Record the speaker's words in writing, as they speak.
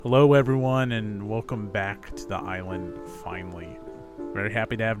Hello, everyone, and welcome back to the island finally. Very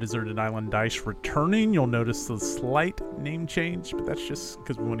happy to have Deserted Island Dice returning. You'll notice the slight name change, but that's just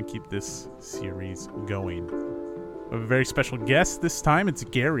because we want to keep this series going. We have a very special guest this time. It's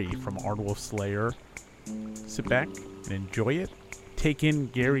Gary from Ardwulf's Lair. Sit back and enjoy it. Take in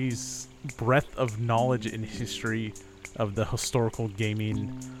Gary's breadth of knowledge and history of the historical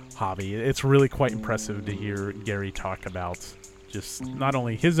gaming hobby. It's really quite impressive to hear Gary talk about just not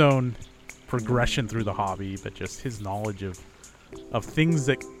only his own progression through the hobby, but just his knowledge of things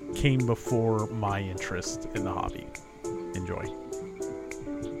that came before my interest in the hobby. Enjoy.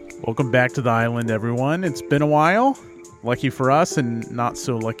 Welcome back to the island, everyone. It's been a while. Lucky for us and not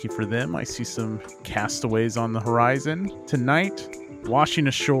so lucky for them. I see some castaways on the horizon. Tonight, washing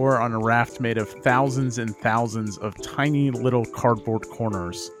ashore on a raft made of thousands and thousands of tiny little cardboard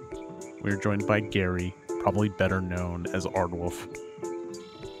corners. We're joined by Gary, probably better known as Ardwulf.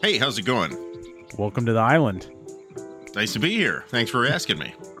 Hey, how's it going? Welcome to the island. Nice to be here. Thanks for asking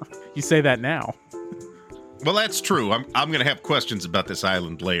me. You say that now. Well, that's true. I'm going to have questions about this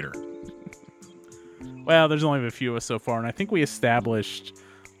island later. Well, there's only a few of us so far, and I think we established,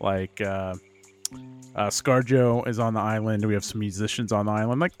 Scarjo is on the island. We have some musicians on the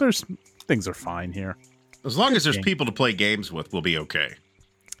island. Things are fine here. As long as there's people to play games with, we'll be okay.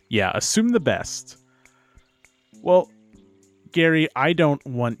 Yeah, assume the best. Well, Gary, I don't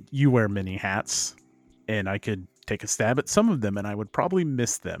want you wear many hats, and I could take a stab at some of them, and I would probably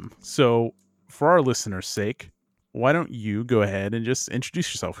miss them. So, for our listeners' sake, why don't you go ahead and just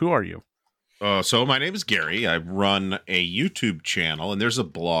introduce yourself? Who are you? So my name is Gary. I run a YouTube channel, and there's a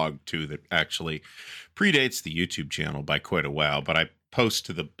blog, too, that actually predates the YouTube channel by quite a while, but I post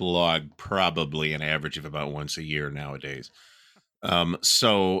to the blog probably an average of about once a year nowadays.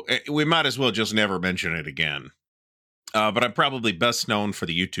 So we might as well just never mention it again. But I'm probably best known for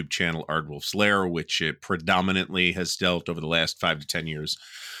the YouTube channel Ardwulf's Lair, which it predominantly has dealt over the last 5 to 10 years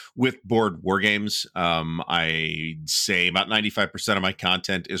with board war games. I'd say about 95% of my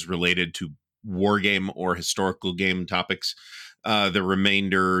content is related to war game or historical game topics. The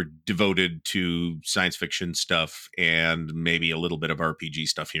remainder devoted to science fiction stuff and maybe a little bit of RPG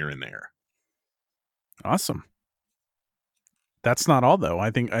stuff here and there. Awesome. That's not all, though. I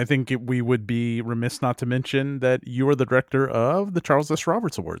think we would be remiss not to mention that you are the director of the Charles S.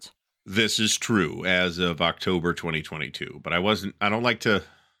 Roberts Awards. This is true as of October 2022, but I don't want to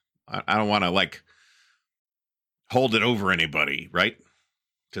hold it over anybody, right?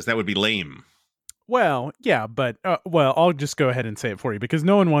 Because that would be lame. Well, yeah, but I'll just go ahead and say it for you because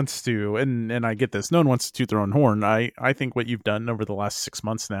no one wants to, and I get this. No one wants to toot their own horn. I think what you've done over the last 6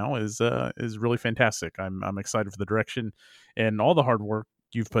 months now is really fantastic. I'm excited for the direction and all the hard work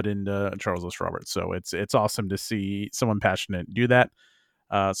you've put into Charles S. Roberts. So it's awesome to see someone passionate do that.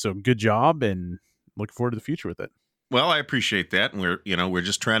 So good job, and looking forward to the future with it. Well, I appreciate that, and we're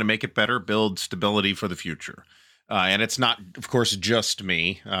just trying to make it better, build stability for the future. And it's not, of course, just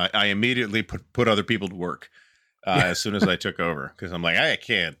me. I immediately put other people to work as soon as I took over because I'm like, I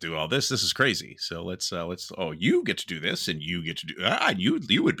can't do all this. This is crazy. So let's. Oh, you get to do this, and you get to do.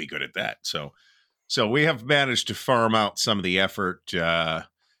 You would be good at that. So we have managed to farm out some of the effort, and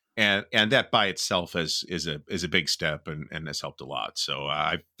that by itself is a big step and has helped a lot. So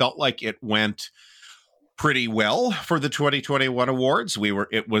I felt like it went pretty well for the 2021 awards.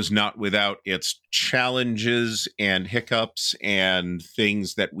 It was not without its challenges and hiccups and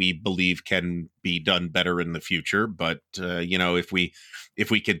things that we believe can be done better in the future. But if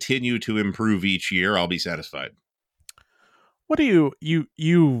we continue to improve each year, I'll be satisfied. What do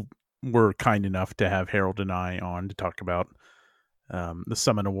you were kind enough to have Harold and I on to talk about the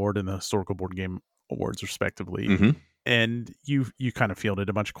Summit Award and the Historical Board Game Awards, respectively. Mm-hmm. And you kind of fielded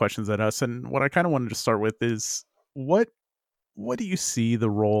a bunch of questions at us. And what I kind of wanted to start with is what do you see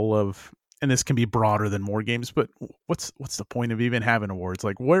the role of, and this can be broader than more games, but what's the point of even having awards?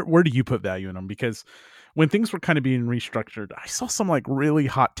 Like where do you put value in them? Because when things were kind of being restructured, I saw some like really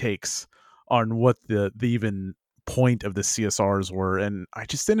hot takes on what the even point of the CSRs were, and I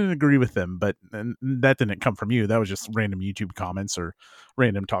just didn't agree with them. But and that didn't come from you. That was just random YouTube comments or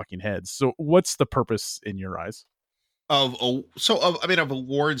random talking heads. So what's the purpose in your eyes? Of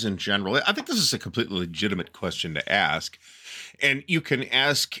awards in general, I think this is a completely legitimate question to ask, and you can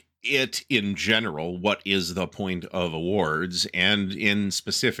ask it in general. What is the point of awards, and in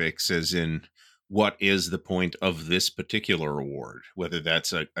specifics, as in what is the point of this particular award? Whether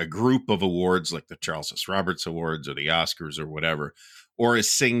that's a group of awards like the Charles S. Roberts Awards or the Oscars or whatever, or a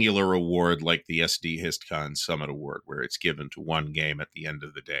singular award like the SD HistCon Summit Award, where it's given to one game at the end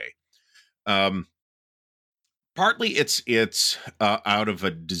of the day. Partly it's out of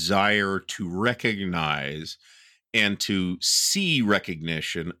a desire to recognize and to see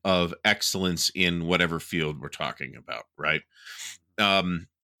recognition of excellence in whatever field we're talking about, right? Um,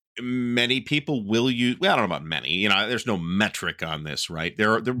 Many people will use, well, I don't know about many, there's no metric on this, right?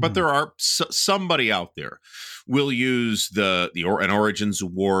 But Mhm. there are somebody out there will use an Origins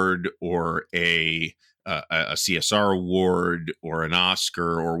award or a CSR award or an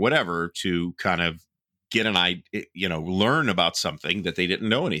Oscar or whatever to kind of get an idea, learn about something that they didn't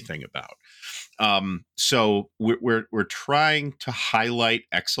know anything about. So we're trying to highlight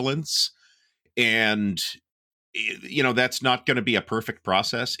excellence, and that's not going to be a perfect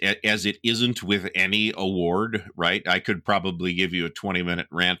process, as it isn't with any award, right? I could probably give you a 20-minute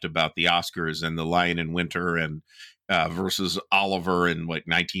rant about the Oscars and The Lion in Winter and versus Oliver in like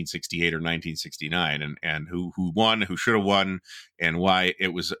 1968 or 1969, and who won, who should have won, and why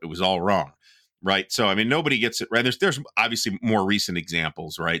it was all wrong. Right. So, I mean, nobody gets it right. There's obviously more recent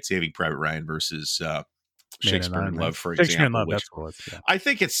examples, right? Saving Private Ryan versus Man and Shakespeare in Iron Man. Love, for Shakespeare in example, Love, which that's what it was. Yeah. I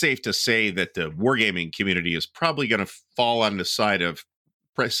think it's safe to say that the wargaming community is probably going to fall on the side of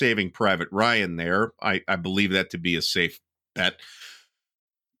Saving Private Ryan there. I believe that to be a safe bet.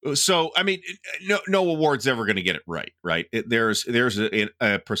 So, I mean, no award's ever going to get it right, right? There's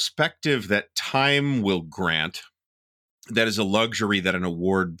a perspective that time will grant that is a luxury that an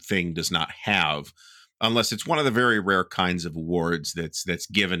award thing does not have, unless it's one of the very rare kinds of awards that's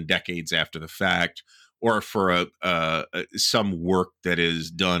given decades after the fact, or for some work that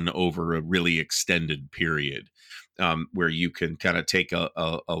is done over a really extended period, where you can kind of take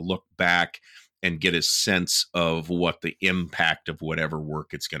a look back and get a sense of what the impact of whatever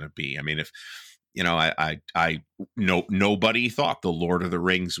work it's going to be. I mean, if I no nobody thought the Lord of the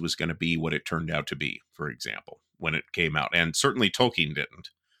Rings was going to be what it turned out to be, for example, when it came out, and certainly Tolkien didn't.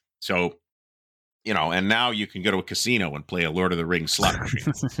 So, and now you can go to a casino and play a Lord of the Rings slot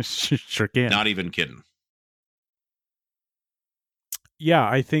machine. Sure can. Not even kidding. Yeah,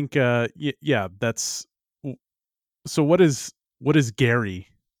 I think. Yeah, that's. So what is Gary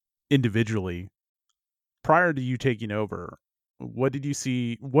individually prior to you taking over? What did you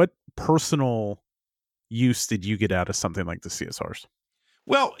see? What personal use did you get out of something like the CSRs?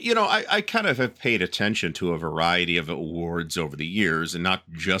 Well, I kind of have paid attention to a variety of awards over the years, and not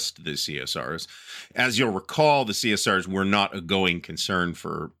just the CSRs. As you'll recall, the CSRs were not a going concern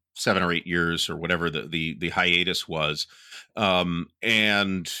for 7 or 8 years, or whatever the hiatus was,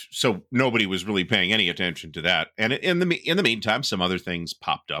 and so nobody was really paying any attention to that. And in the meantime, some other things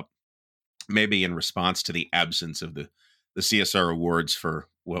popped up, maybe in response to the absence of the CSR awards for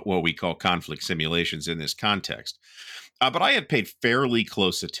what we call conflict simulations in this context. But I had paid fairly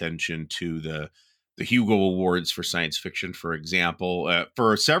close attention to the Hugo Awards for science fiction, for example,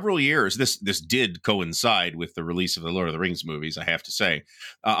 for several years. This did coincide with the release of the Lord of the Rings movies, I have to say.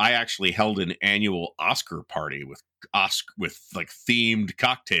 I actually held an annual Oscar party with like themed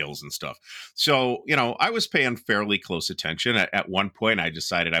cocktails and stuff. So, I was paying fairly close attention. At one point, I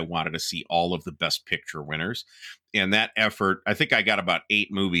decided I wanted to see all of the Best Picture winners. And that effort, I think I got about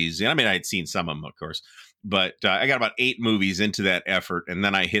 8 movies. I mean, I'd seen some of them, of course, but I got about 8 movies into that effort. And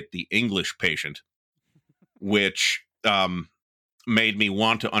then I hit The English Patient, which made me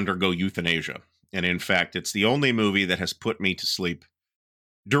want to undergo euthanasia. And in fact, it's the only movie that has put me to sleep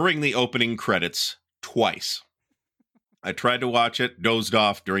during the opening credits twice. I tried to watch it, dozed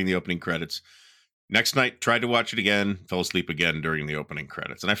off during the opening credits. Next night, tried to watch it again, fell asleep again during the opening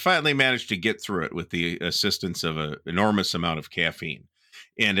credits. And I finally managed to get through it with the assistance of an enormous amount of caffeine.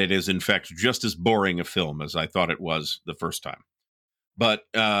 And it is, in fact, just as boring a film as I thought it was the first time. But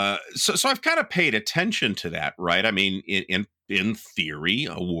so I've kind of paid attention to that, right? I mean, in theory,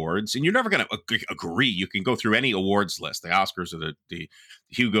 awards, and you're never going to agree. You can go through any awards list, the Oscars or the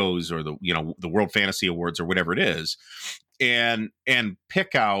Hugos or the World Fantasy Awards or whatever it is, and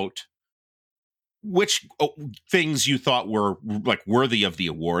pick out which things you thought were like worthy of the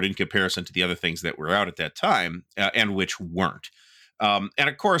award in comparison to the other things that were out at that time, and which weren't. And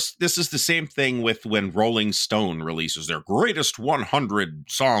of course, this is the same thing with when Rolling Stone releases their greatest 100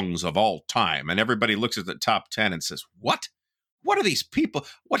 songs of all time. And everybody looks at the top 10 and says, what? What are these people?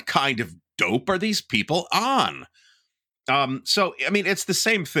 What kind of dope are these people on? So, I mean, it's the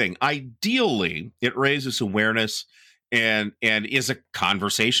same thing. Ideally, it raises awareness and is a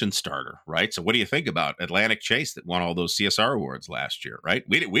conversation starter, right? So what do you think about Atlantic Chase that won all those CSR awards last year, right?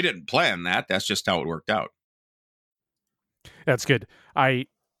 We didn't plan that. That's just how it worked out. That's good. I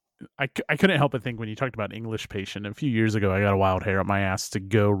couldn't help but think when you talked about English Patient a few years ago, I got a wild hair up my ass to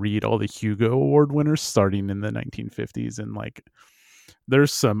go read all the Hugo Award winners starting in the 1950s, and like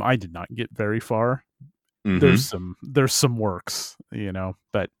there's some I did not get very far Mm-hmm. there's some works,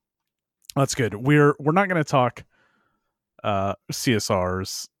 but that's good. We're not going to talk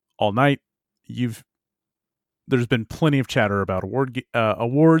CSRs all night. You've There's been plenty of chatter about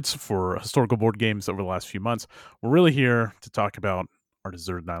awards for historical board games over the last few months. We're really here to talk about our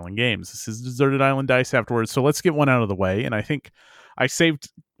Deserted Island games. This is Deserted Island Dice afterwards, so let's get one out of the way. And I think I saved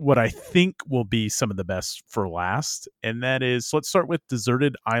what I think will be some of the best for last, and that is, let's start with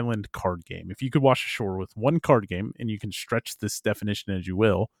Deserted Island card game. If you could wash ashore with one card game, and you can stretch this definition as you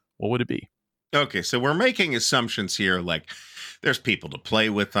will, what would it be? Okay, so we're making assumptions here like there's people to play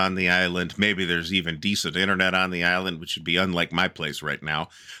with on the island. Maybe there's even decent internet on the island, which would be unlike my place right now.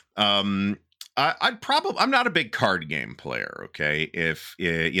 I'm not a big card game player. Okay, if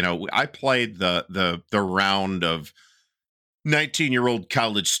I played the round of 19-year-old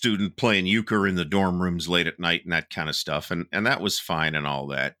college student playing euchre in the dorm rooms late at night and that kind of stuff, and that was fine and all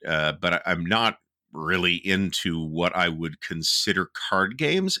that. But I'm not really into what I would consider card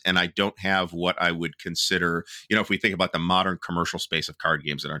games, and I don't have what I would consider, if we think about the modern commercial space of card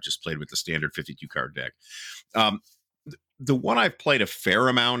games that aren't just played with the standard 52 card deck. Um, the one I've played a fair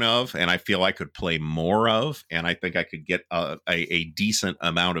amount of, and I feel I could play more of, and I think I could get a decent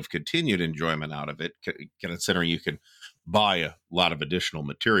amount of continued enjoyment out of it, considering you can buy a lot of additional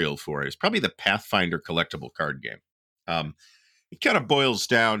material for it, is probably the Pathfinder collectible card game. It kind of boils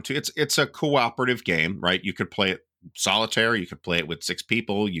down to it's a cooperative game, right? You could play it solitaire, you could play it with 6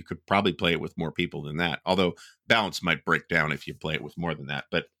 people, you could probably play it with more people than that. Although balance might break down if you play it with more than that,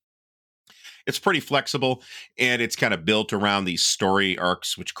 but it's pretty flexible, and it's kind of built around these story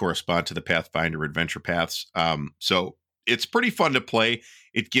arcs which correspond to the Pathfinder adventure paths. So it's pretty fun to play.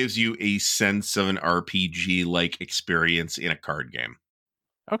 It gives you a sense of an RPG like experience in a card game.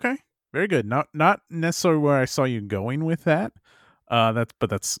 Okay, very good. Not necessarily where I saw you going with that.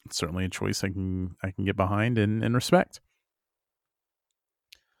 That's certainly a choice I can get behind and respect.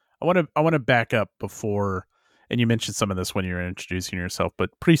 I want to back up before, and you mentioned some of this when you were introducing yourself,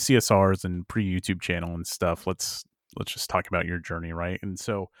 but pre CSRs and pre YouTube channel and stuff. Let's just talk about your journey, right? And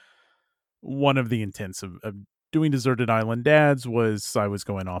so one of the intents of doing Deserted Island Dads was I was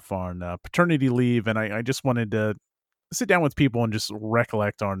going off on paternity leave, and I just wanted to sit down with people and just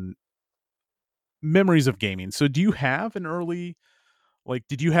recollect on memories of gaming. So do you have an early,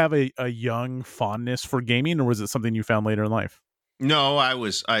 did you have a young fondness for gaming, or was it something you found later in life? No,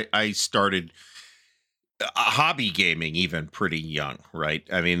 I started hobby gaming even pretty young, right?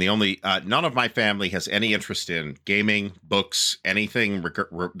 I mean, the only none of my family has any interest in gaming, books, anything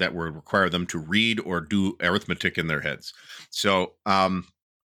that would require them to read or do arithmetic in their heads. So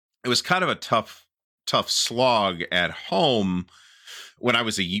it was kind of a tough slog at home when I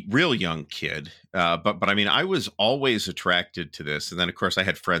was a real young kid. But I mean, I was always attracted to this, and then of course I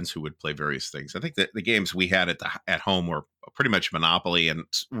had friends who would play various things. I think that the games we had at home were pretty much Monopoly, and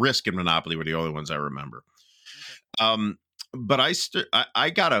Risk and Monopoly were the only ones I remember. Um, but I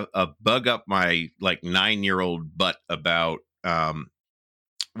got a bug up my like 9-year-old butt about.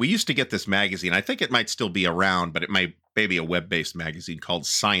 We used to get this magazine. I think it might still be around, but it might maybe a web-based magazine called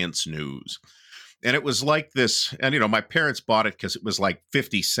Science News. And it was like this, and my parents bought it because it was like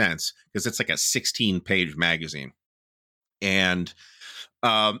 50 cents, because it's like a 16-page magazine. And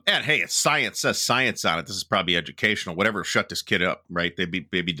hey, it's science, says science on it. This is probably educational. Whatever, shut this kid up, right? They'd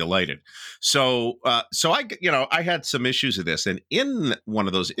be delighted. So I had some issues with this, and in one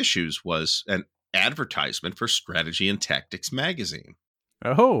of those issues was an advertisement for Strategy and Tactics magazine.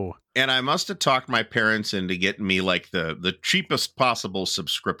 Oh, And I must have talked my parents into getting me like the cheapest possible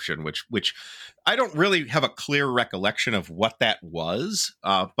subscription, which I don't really have a clear recollection of what that was.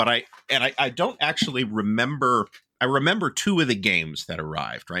 But I don't actually remember. I remember 2 of the games that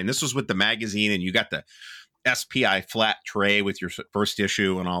arrived, right? And this was with the magazine, and you got the SPI flat tray with your first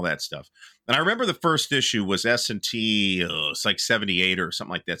issue and all that stuff. And I remember the first issue was S&T, it's like 78 or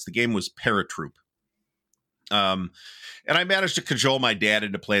something like that. So the game was Paratroop. And I managed to cajole my dad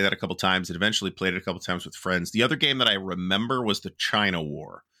into play that a couple times, and eventually played it a couple times with friends. The other game that I remember was the China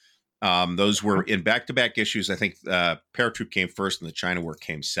War. Those were in back-to-back issues. I think Paratroop came first and the China War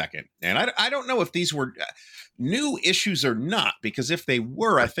came second. And I don't know if these were new issues or not, because if they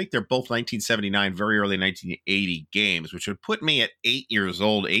were, I think they're both 1979, very early 1980 games, which would put me at 8 years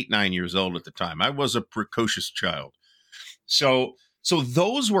old, 9 years old at the time. I was a precocious child. So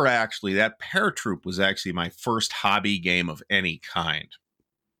those were actually, that Paratroop was actually my first hobby game of any kind.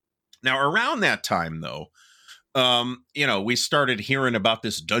 Now, around that time, though, we started hearing about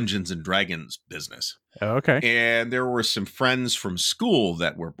this Dungeons and Dragons business. okay. And there were some friends from school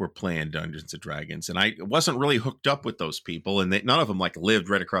that were playing Dungeons and Dragons. And I wasn't really hooked up with those people. And none of them like lived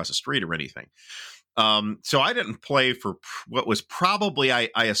right across the street or anything. So I didn't play for what was probably, I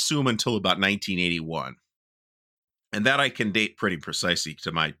assume, until about 1981. And that I can date pretty precisely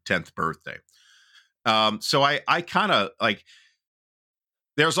to my 10th birthday. So I kind of like,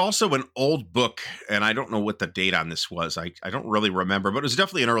 there's also an old book, and I don't know what the date on this was. I don't really remember, but it was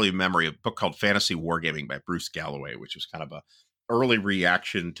definitely an early memory, a book called Fantasy Wargaming by Bruce Galloway, which was kind of a early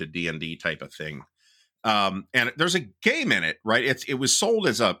reaction to D&D type of thing. And there's a game in it, right? It was sold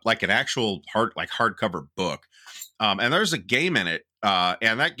as a like an actual hardcover book. And there's a game in it,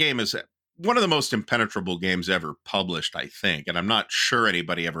 and that game is one of the most impenetrable games ever published, I think. And I'm not sure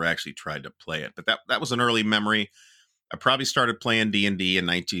anybody ever actually tried to play it, but that was an early memory. I probably started playing D&D in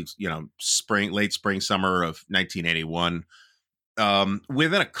late spring, summer of 1981.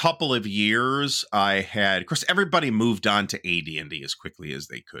 Within a couple of years, of course, everybody moved on to AD&D as quickly as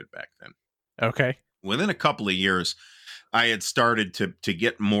they could back then. Okay. Within a couple of years, I had started to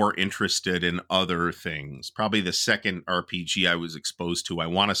get more interested in other things. Probably the second RPG I was exposed to, I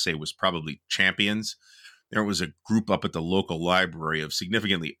want to say, was probably Champions. There was a group up at the local library of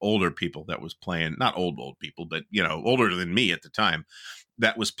significantly older people that was playing, not old people, but, older than me at the time,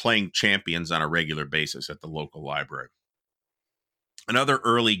 that was playing Champions on a regular basis at the local library. Another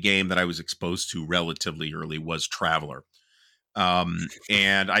early game that I was exposed to relatively early was Traveler. And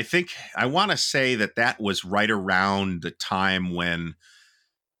I want to say that was right around the time when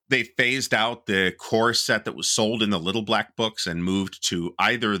they phased out the core set that was sold in the little black books and moved to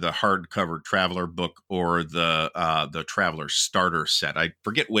either the hardcover Traveler book or the Traveler starter set. I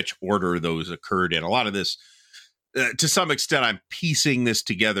forget which order those occurred in. A lot of this, to some extent, I'm piecing this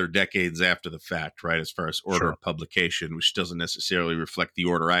together decades after the fact, right? As far as order of publication, which doesn't necessarily reflect the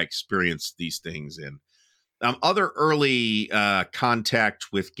order I experienced these things in. Other early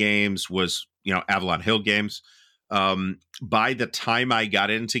contact with games was, Avalon Hill games. By the time I got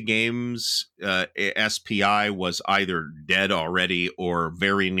into games, SPI was either dead already or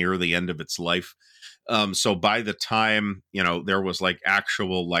very near the end of its life. So by the time, there was like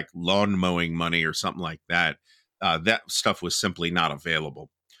actual like lawn mowing money or something like that, that stuff was simply not available.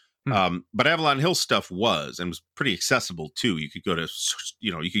 But Avalon Hill stuff was, and was pretty accessible too. You could go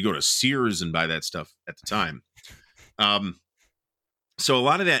to Sears and buy that stuff at the time. So a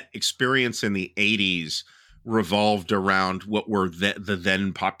lot of that experience in the 80s revolved around what were the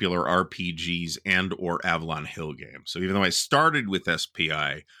then popular RPGs and or Avalon Hill games. So even though I started with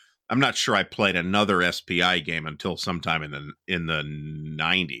SPI, I'm not sure I played another SPI game until sometime in the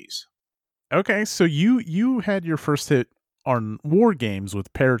 90s. Okay, so you had your first hit on war games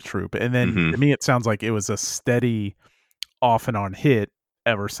with Paratroop, and then to me it sounds like it was a steady off and on hit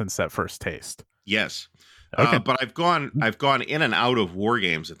ever since that first taste. Yes. Okay. But I've gone in and out of war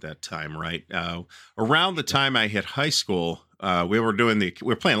games at that time, right? Around the time I hit high school, we were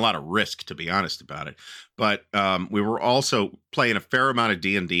playing a lot of Risk, to be honest about it. But we were also playing a fair amount of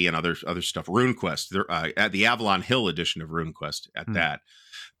D&D and other stuff. RuneQuest, at the Avalon Hill edition of RuneQuest at that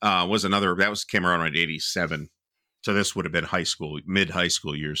came around in 87. So this would have been mid high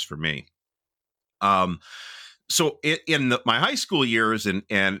school years for me. So in my high school years and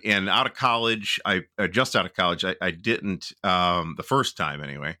out of college, just out of college, I didn't, the first time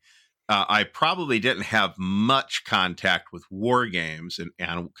anyway, I probably didn't have much contact with war games and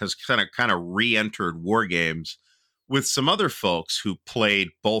because kind of re-entered war games with some other folks who played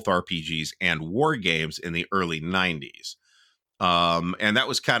both RPGs and war games in the early 90s. And that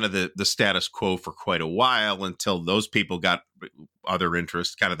was kind of the status quo for quite a while until those people got other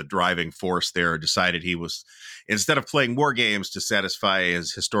interests. Kind of the driving force there decided he was, instead of playing war games to satisfy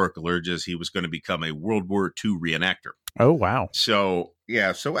his historical urges, he was going to become a World War II reenactor. Oh, wow. So,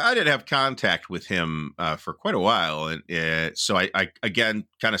 yeah, so I did have contact with him for quite a while. And so I again,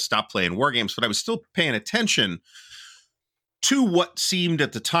 kind of stopped playing war games, but I was still paying attention to what seemed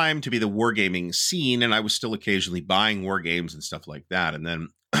at the time to be the wargaming scene, and I was still occasionally buying war games and stuff like that. And then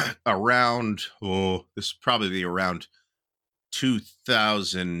around, this is probably around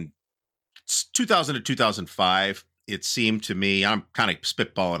 2000 to 2005, it seemed to me, I'm kind of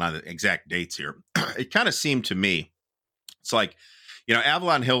spitballing on the exact dates here. It kind of seemed to me, it's like,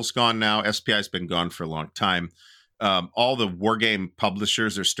 Avalon Hill's gone now. SPI's been gone for a long time. All the wargame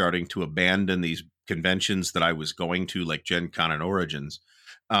publishers are starting to abandon these conventions that I was going to, like Gen Con and Origins.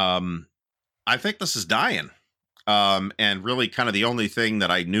 I think this is dying. And really kind of the only thing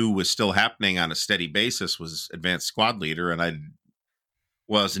that I knew was still happening on a steady basis was Advanced Squad Leader. And I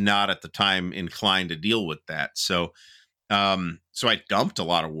was not at the time inclined to deal with that. So I dumped a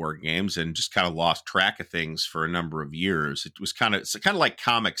lot of war games and just kind of lost track of things for a number of years. It's kind of like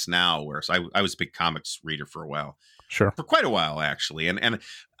comics now, where I was a big comics reader for a while. Sure. for quite a while, actually. And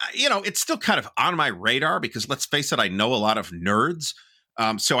you know, it's still kind of on my radar because let's face it, I know a lot of nerds.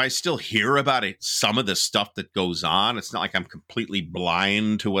 So I still hear about it, some of the stuff that goes on. It's not like I'm completely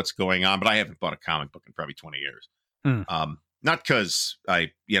blind to what's going on, but I haven't bought a comic book in probably 20 years. Hmm. Not because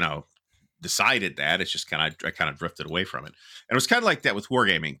I, you know, decided that. It's just I kind of drifted away from it. And it was kind of like that with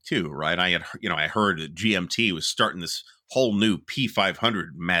wargaming too, right? I heard that GMT was starting this whole new P500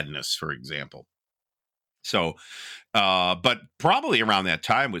 madness, for example. So, but probably around that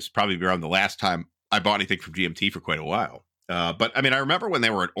time was probably around the last time I bought anything from GMT for quite a while. But I mean, I remember when they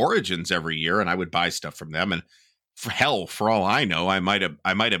were at Origins every year, and I would buy stuff from them. And for all I know, I might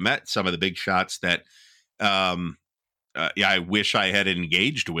have met some of the big shots that, I wish I had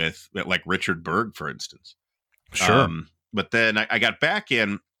engaged with, like Richard Berg, for instance. Sure. But then I got back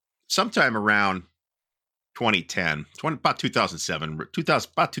in sometime around about 2007,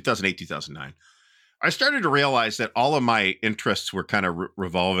 about 2008, 2009. I started to realize that all of my interests were kind of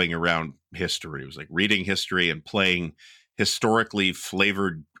revolving around history. It was like reading history and playing historically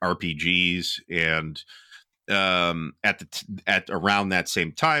flavored RPGs. And at around that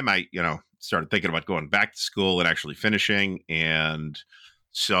same time, I started thinking about going back to school and actually finishing. And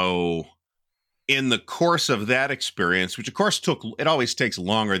so in the course of that experience, which of course it always takes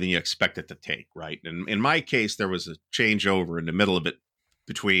longer than you expect it to take, right? And in my case, there was a changeover in the middle of it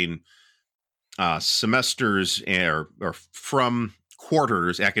between semesters or from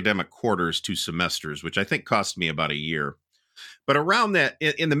quarters, academic quarters to semesters, which I think cost me about a year. But around that,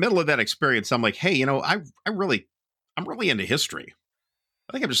 in the middle of that experience, I'm like, hey, I'm really into history.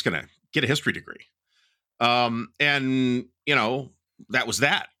 I think I'm just going to get a history degree. And that was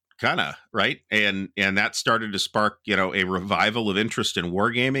that kind of right. And that started to spark, a revival of interest in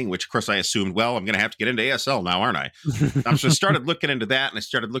wargaming, which of course I assumed, well, I'm going to have to get into ASL now, aren't I? So I started looking into that, and I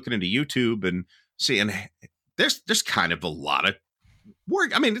started looking into YouTube and seeing there's kind of a lot of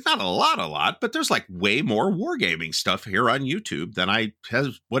I mean, it's not a lot, but there's like way more wargaming stuff here on YouTube than I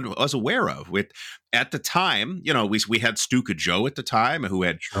was aware of. At the time, we had Stuka Joe at the time, who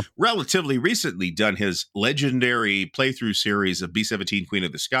had relatively recently done his legendary playthrough series of B-17 Queen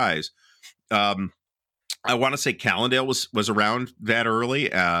of the Skies. I want to say Callendale was around that early.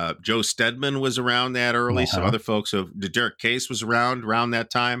 Joe Stedman was around that early. Some other folks, Derek Case was around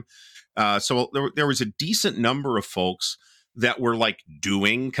that time. So there was a decent number of folks that were like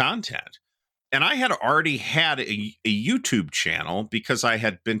doing content. And I had already had a YouTube channel because I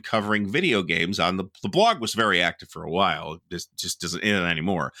had been covering video games on the blog was very active for a while. This just isn't in it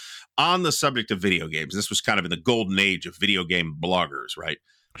anymore on the subject of video games. This was kind of in the golden age of video game bloggers, right?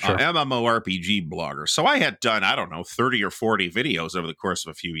 Sure. MMORPG bloggers. So I had done, 30 or 40 videos over the course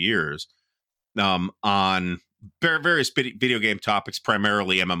of a few years on various video game topics,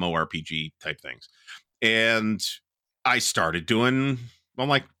 primarily MMORPG type things. And I started doing, I'm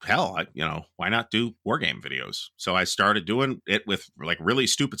like, hell, why not do wargame videos? So I started doing it with like really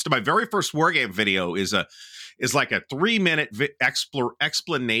stupid stuff. My very first wargame video is like a 3-minute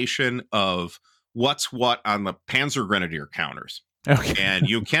explanation of what's what on the Panzer Grenadier counters. Okay. And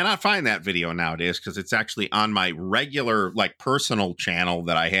you cannot find that video nowadays because it's actually on my regular, like, personal channel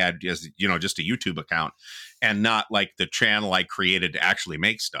that I had as, just a YouTube account, and not like the channel I created to actually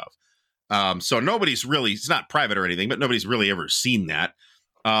make stuff. So nobody's really, it's not private or anything, but nobody's really ever seen that.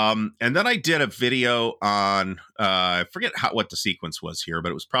 And then I did a video on, I forget what the sequence was here,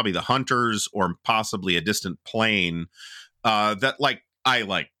 but it was probably the Hunters or possibly a Distant Plane, that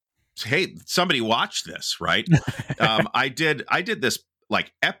hey, somebody watch this, right? I did this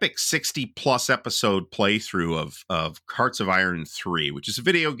like epic 60+ episode playthrough of Hearts of Iron 3, which is a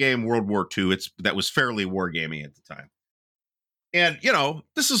video game, World War II. That was fairly wargaming at the time. And,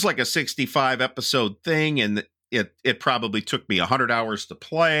 this is like a 65 episode thing, and it probably took me 100 hours to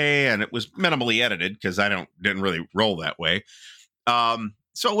play, and it was minimally edited because I didn't really roll that way.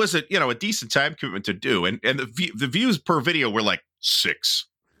 So it was a decent time commitment to do. And the views per video were like 6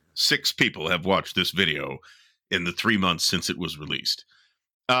 people have watched this video in the 3 months since it was released.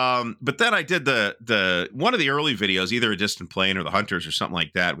 But then I did the one of the early videos, either a Distant Plane or the Hunters or something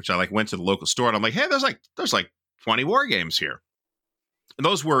like that, which I went to the local store and I'm like, hey, there's like 20 war games here. And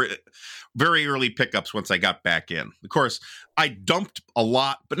those were very early pickups once I got back in. Of course, I dumped a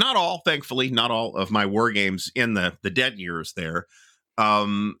lot, but not all, thankfully, not all of my war games in the dead years there.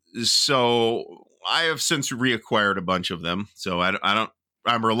 So I have since reacquired a bunch of them. So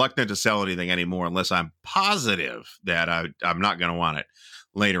I'm reluctant to sell anything anymore unless I'm positive that I'm not going to want it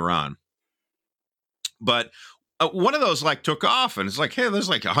later on. But one of those took off, and it's like, hey, there's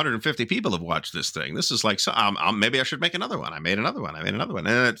like 150 people have watched this thing. This is like, maybe I should make another one. I made another one.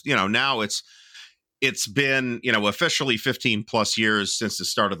 And it's, now it's it's been, officially 15 plus years since the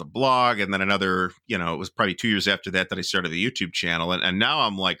start of the blog. And then another, it was probably 2 years after that I started the YouTube channel. And now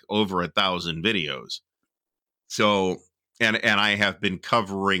I'm like over 1,000 videos. So, and I have been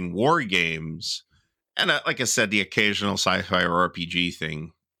covering war games and like I said, the occasional sci-fi or RPG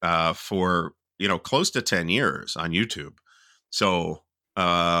thing for, close to 10 years on YouTube. So,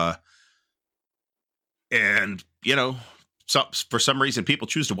 and, so for some reason, people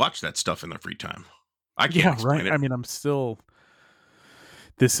choose to watch that stuff in their free time. I can't explain it. I mean,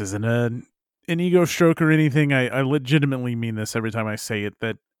 this isn't an ego stroke or anything. I legitimately mean this every time I say it,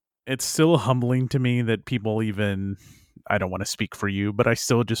 that it's still humbling to me that people even, I don't want to speak for you, but I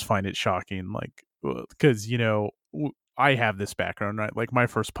still just find it shocking. Like, because, I have this background, right? Like my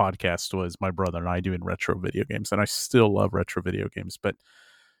first podcast was my brother and I doing retro video games, and I still love retro video games, but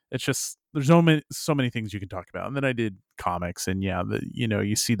it's just, there's so many things you can talk about. And then I did comics, and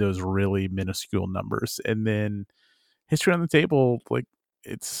you see those really minuscule numbers, and then History on the Table, like,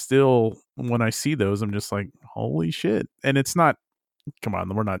 it's still, when I see those, I'm just like, holy shit. And it's not, come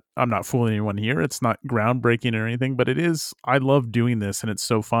on, I'm not fooling anyone here. It's not groundbreaking or anything, but it is, I love doing this, and it's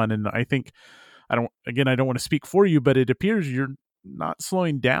so fun. And I think, I don't want to speak for you, but it appears you're not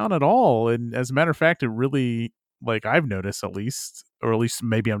slowing down at all. And as a matter of fact, it really, like, I've noticed, at least, or at least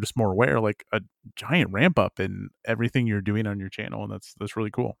maybe I'm just more aware, like a giant ramp up in everything you're doing on your channel. And that's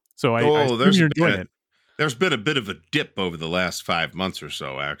really cool. So I assume you're doing it. There's been a bit of a dip over the last 5 months or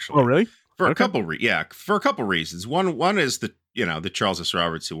so, actually. Oh, really? For a couple reasons. One is that, the Charles S.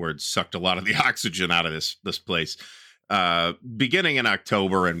 Roberts Award sucked a lot of the oxygen out of this place. Beginning in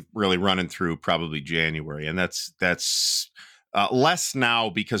October and really running through probably January. And that's less now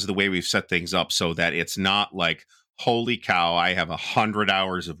because of the way we've set things up, so that it's not like, holy cow, I have 100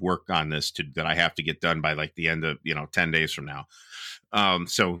 hours of work on this that I have to get done by like the end of, 10 days from now.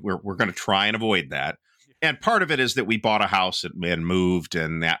 So we're going to try and avoid that. And part of it is that we bought a house and moved,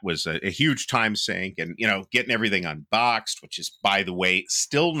 and that was a huge time sink, and, getting everything unboxed, which is, by the way,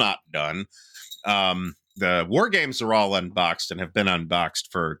 still not done. The war games are all unboxed and have been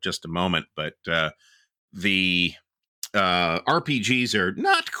unboxed for just a moment, but the RPGs are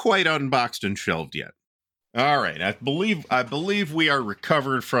not quite unboxed and shelved yet. All right, I believe we are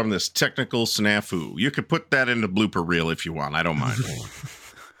recovered from this technical snafu. You could put that in the blooper reel if you want. I don't mind.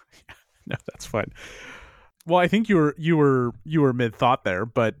 No, that's fine. Well, I think you were mid thought there,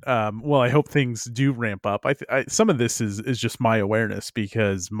 but I hope things do ramp up. Some of this is just my awareness,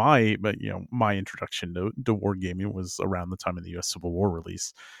 because my introduction to wargaming was around the time of the U.S. Civil War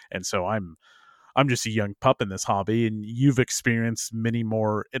release, and so I'm just a young pup in this hobby, and you've experienced many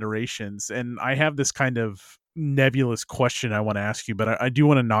more iterations. And I have this kind of nebulous question I want to ask you, but I do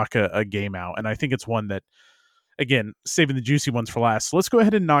want to knock a game out, and I think it's one that, again, saving the juicy ones for last. So let's go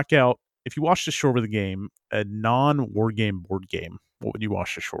ahead and knock out, if you watched ashore with a game, a non-war game board game, what would you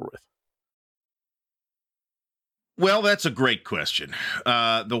wash ashore with? Well, that's a great question.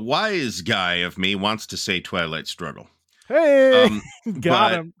 The wise guy of me wants to say Twilight Struggle. Hey,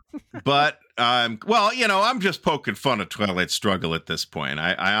 got him. But, I'm just poking fun at Twilight Struggle at this point.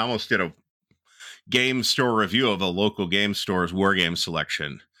 I almost did a game store review of a local game store's war game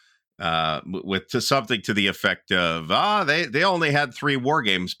selection. With something to the effect of, they only had 3 war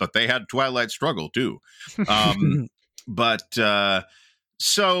games, but they had Twilight Struggle too.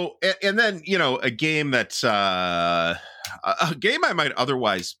 So, and then, a game that's a game I might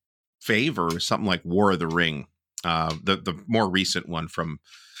otherwise favor, something like War of the Ring, the more recent one from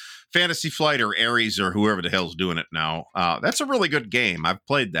Fantasy Flight or Ares or whoever the hell's doing it now. That's a really good game. I've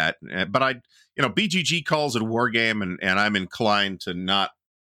played that, but BGG calls it a war game, and I'm inclined to not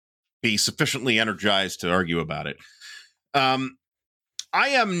be sufficiently energized to argue about it. I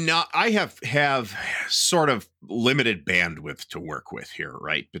have sort of limited bandwidth to work with here,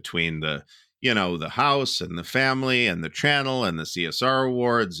 right? Between the house and the family and the channel and the CSR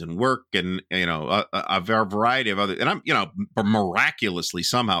awards and work and, a variety of other, and I'm, miraculously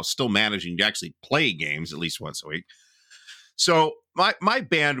somehow still managing to actually play games at least once a week. So my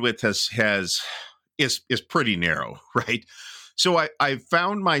bandwidth is pretty narrow, right? So I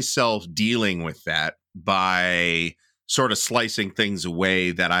found myself dealing with that by sort of slicing things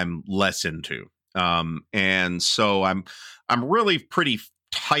away that I'm less into. And so I'm really pretty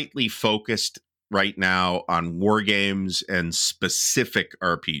tightly focused right now on war games and specific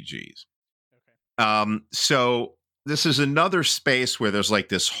RPGs. Okay. So this is another space where there's like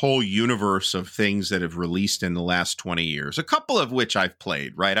this whole universe of things that have released in the last 20 years, a couple of which I've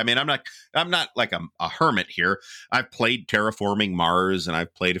played, right? I mean, I'm not like a hermit here. I've played Terraforming Mars, and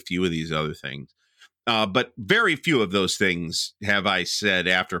I've played a few of these other things. But very few of those things have I said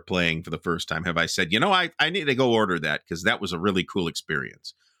after playing for the first time, have I said, I need to go order that because that was a really cool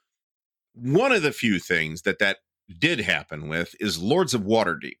experience. One of the few things that did happen with is Lords of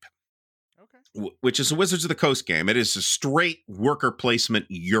Waterdeep, which is a Wizards of the Coast game. It is a straight worker placement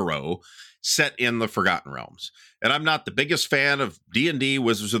Euro set in the Forgotten Realms. And I'm not the biggest fan of D&D,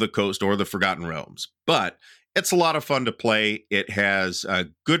 Wizards of the Coast, or the Forgotten Realms, but it's a lot of fun to play. It has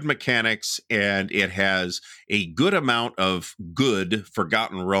good mechanics, and it has a good amount of good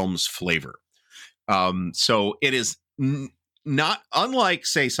Forgotten Realms flavor. So it is not unlike,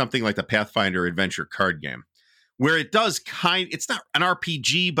 say, something like the Pathfinder Adventure card game, where it does it's not an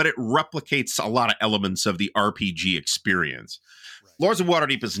RPG, but it replicates a lot of elements of the RPG experience. Right. Lords of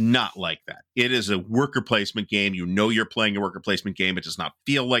Waterdeep is not like that. It is a worker placement game. You're playing a worker placement game. It does not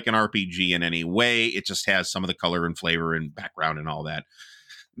feel like an RPG in any way. It just has some of the color and flavor and background and all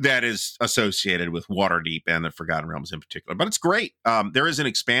that is associated with Waterdeep and the Forgotten Realms in particular. But it's great. There is an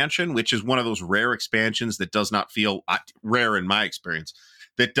expansion, which is one of those rare expansions that does not feel rare in my experience,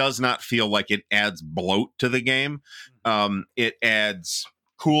 that does not feel like it adds bloat to the game. It adds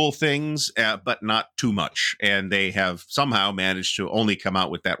cool things, but not too much. And they have somehow managed to only come out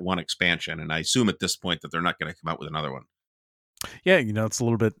with that one expansion. And I assume at this point that they're not going to come out with another one. Yeah, it's a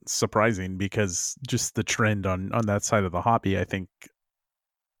little bit surprising because just the trend on that side of the hobby, I think,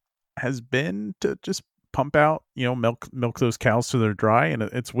 has been to just pump out, milk those cows till they're dry, and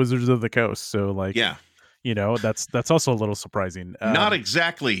it's Wizards of the Coast. So yeah. That's also a little surprising. Not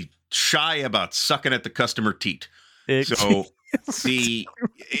exactly shy about sucking at the customer teat. And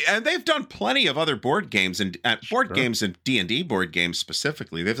they've done plenty of other board games and games and D&D board games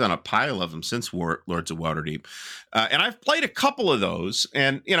specifically. They've done a pile of them since Lords of Waterdeep. And I've played a couple of those,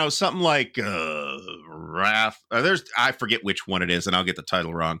 and something like Wrath. I forget which one it is, and I'll get the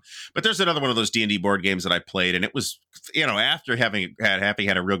title wrong. But there's another one of those D&D board games that I played, and it was, after having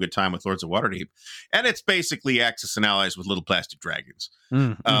had a real good time with Lords of Waterdeep, and it's basically Axis and Allies with little plastic dragons,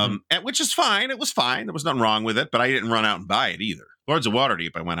 and which is fine. It was fine. There was nothing wrong with it, but I didn't run out and buy it either. Lords of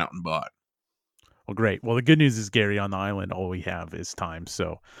Waterdeep, I went out and bought. Well, great. Well, the good news is, Gary, on the island, all we have is time.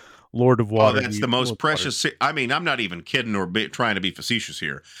 So, Lord of Waterdeep. Oh, that's the most precious. I mean, I'm not even kidding or trying to be facetious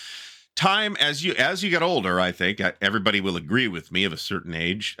here. Time, as you get older, I think everybody will agree with me of a certain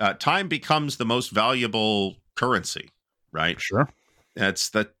age. Time becomes the most valuable currency, right? Sure.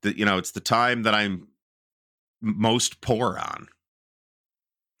 It's it's the time that I'm most poor on.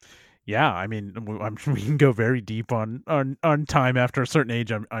 Yeah, I mean, we can go very deep on time after a certain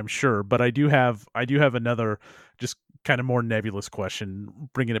age, I'm sure. But I do have another just kind of more nebulous question,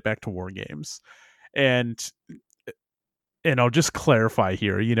 bringing it back to war games, and I'll just clarify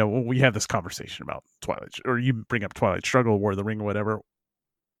here. We have this conversation about Twilight, or you bring up Twilight Struggle, War of the Ring, or whatever.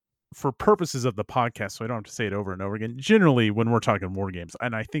 For purposes of the podcast, so I don't have to say it over and over again. Generally, when we're talking war games,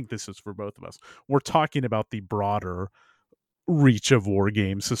 and I think this is for both of us, we're talking about the broader reach of war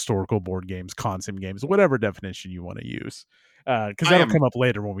games, historical board games, consim games, whatever definition you want to use, because that'll come up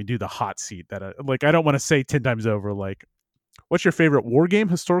later when we do the hot seat. That I don't want to say 10 times over, like, what's your favorite war game,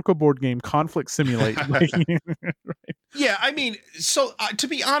 historical board game, conflict simulate? Right? Yeah, I mean, so to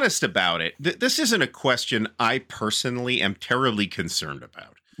be honest about it, this isn't a question I personally am terribly concerned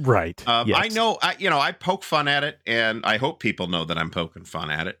about. Right. Yes. I know, I poke fun at it, and I hope people know that I'm poking fun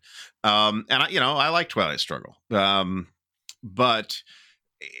at it. And I like Twilight Struggle. But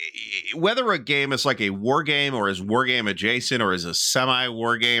whether a game is like a war game or is war game adjacent or is a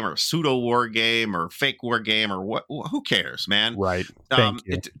semi-war game or pseudo war game or fake war game or what, who cares, man? Right. Thank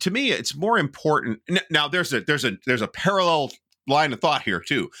you. To me, it's more important. Now there's a parallel line of thought here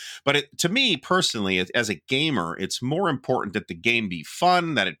too, but to me personally, as a gamer, it's more important that the game be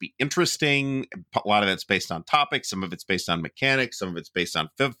fun, that it be interesting. A lot of that's based on topics, some of it's based on mechanics, some of it's based on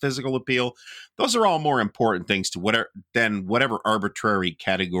physical appeal. Those are all more important things to whatever arbitrary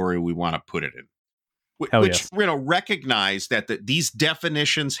category we want to put it in. Which yes. Recognize that these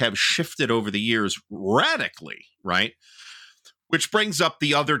definitions have shifted over the years radically, right? Which brings up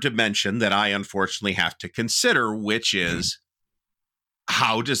the other dimension that I unfortunately have to consider, which is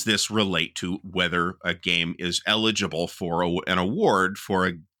how does this relate to whether a game is eligible for an award for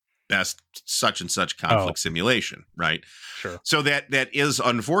a best such and such conflict simulation, right? Sure. So that is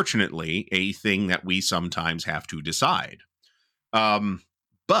unfortunately a thing that we sometimes have to decide.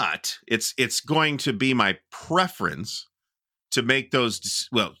 But it's going to be my preference to make those.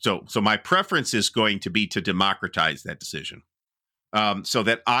 Well, so my preference is going to be to democratize that decision. So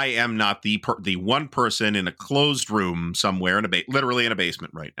that I am not the one person in a closed room somewhere literally in a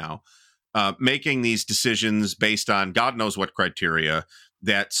basement right now, making these decisions based on God knows what criteria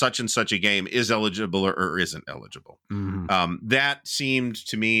that such and such a game is eligible or isn't eligible. That seemed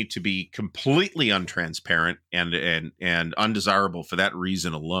to me to be completely untransparent and undesirable for that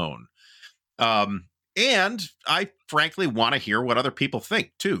reason alone. And I frankly want to hear what other people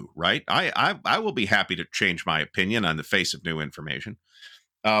think too, right? I will be happy to change my opinion on the face of new information.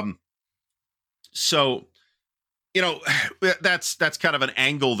 So, that's kind of an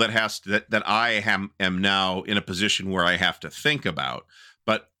angle that I am now in a position where I have to think about.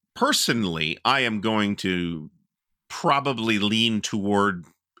 But personally, I am going to probably lean toward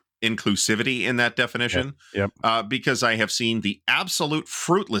inclusivity in that definition. Yep. Because I have seen the absolute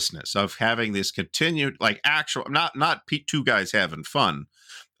fruitlessness of having this continued, like actual, not two guys having fun,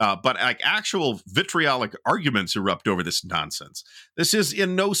 but like actual vitriolic arguments erupt over this nonsense. This is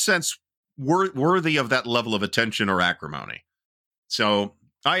in no sense worthy of that level of attention or acrimony. So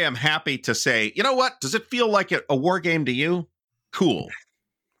I am happy to say, you know what? Does it feel like a war game to you? Cool.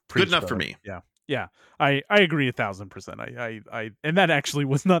 Good enough for me. Yeah. I agree 1,000%. I and that actually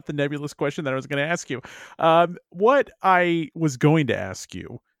was not the nebulous question that I was going to ask you. What I was going to ask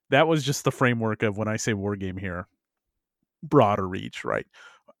you, that was just the framework of when I say war game here, broader reach, right?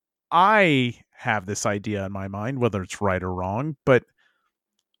 I have this idea in my mind, whether it's right or wrong, but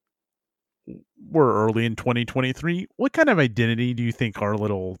we're early in 2023. What kind of identity do you think our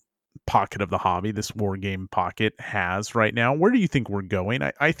little pocket of the hobby, this war game pocket, has right now? Where do you think we're going?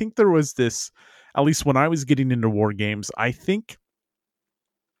 I think there was this, at least when I was getting into war games, I think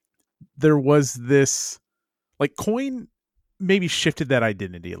there was this, like, coin maybe shifted that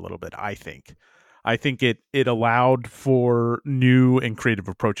identity a little bit. I think it allowed for new and creative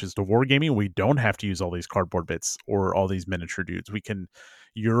approaches to wargaming. We don't have to use all these cardboard bits or all these miniature dudes. We can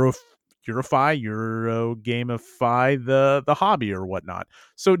Euro gamify the hobby or whatnot.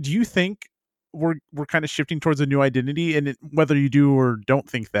 So do you think we're kind of shifting towards a new identity? And whether you do or don't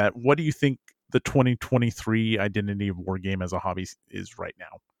think that, what do you think the 2023 identity of wargame as a hobby is right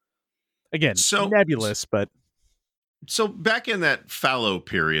now? Again, nebulous, but so back in that fallow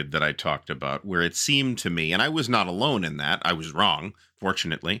period that I talked about, where it seemed to me, and I was not alone in that, I was wrong,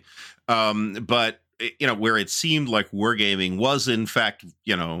 fortunately, but where it seemed like wargaming was in fact,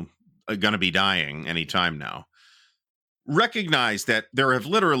 going to be dying anytime now. Recognize that there have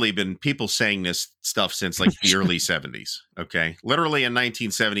literally been people saying this stuff since like the early 70s. Okay. Literally in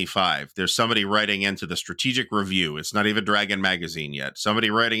 1975, there's somebody writing into the Strategic Review. It's not even Dragon Magazine yet. Somebody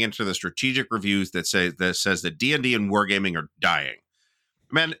writing into the Strategic Reviews that says that D&D and wargaming are dying.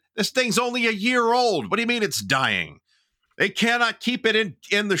 Man, this thing's only a year old. What do you mean it's dying? They cannot keep it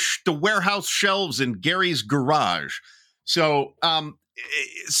in the warehouse shelves in Gary's garage. So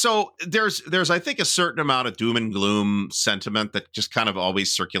there's I think a certain amount of doom and gloom sentiment that just kind of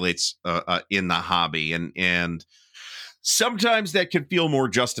always circulates in the hobby, and sometimes that can feel more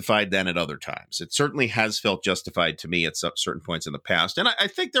justified than at other times. It certainly has felt justified to me at certain points in the past, and I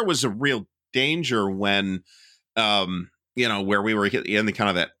think there was a real danger when where we were in the kind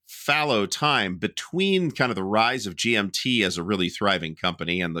of that fallow time between kind of the rise of GMT as a really thriving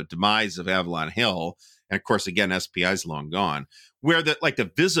company and the demise of Avalon Hill. And of course, again, SPI's long gone, where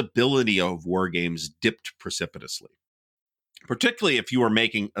the visibility of war games dipped precipitously, particularly if you were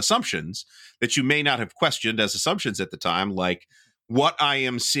making assumptions that you may not have questioned as assumptions at the time, like what I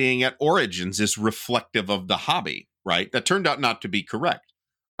am seeing at Origins is reflective of the hobby, right? That turned out not to be correct.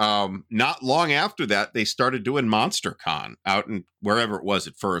 Not long after that, they started doing MonsterCon out in wherever it was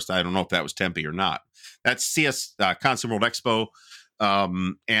at first. I don't know if that was Tempe or not. That's CS Console World Expo.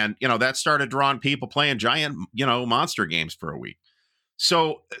 And that started drawing people playing giant, monster games for a week.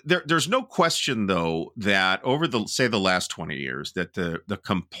 So there's no question, though, that over the last 20 years, that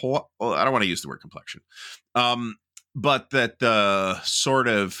I don't want to use the word complexion, but that the sort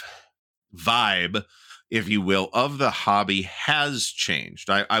of vibe, if you will, of the hobby has changed.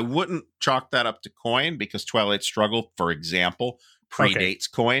 I wouldn't chalk that up to coin, because Twilight Struggle, for example, predates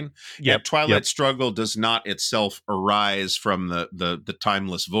coin. Yep. Twilight Struggle does not itself arise from the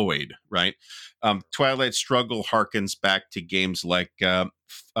timeless void, right? Twilight Struggle harkens back to games like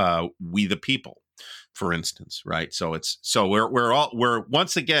We the People, for instance, right? So we're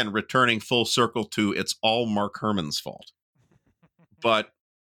once again returning full circle to it's all Mark Herman's fault. But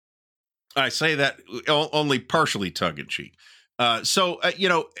I say that only partially tongue in cheek. But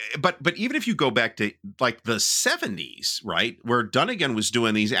even if you go back to like the 70s, right, where Dunnigan was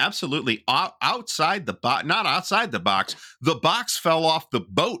doing these absolutely outside the box, not outside the box fell off the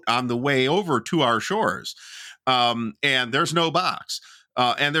boat on the way over to our shores. And there's no box.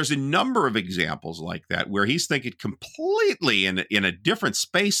 And there's a number of examples like that where he's thinking completely in a different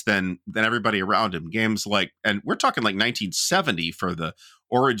space than everybody around him. Games like, and we're talking like 1970 for the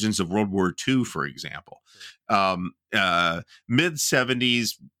origins of World War II, for example. Mid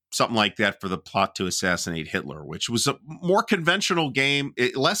 70s, something like that for the plot to assassinate Hitler, which was a more conventional game,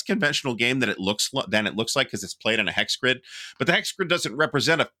 less conventional game than it looks like because it's played on a hex grid. But the hex grid doesn't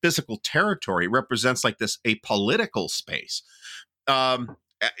represent a physical territory; it represents like this a political space.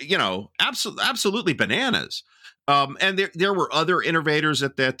 Absolutely bananas. And there were other innovators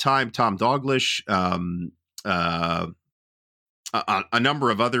at that time, Tom Douglas, a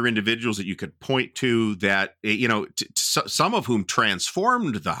number of other individuals that you could point to that, some of whom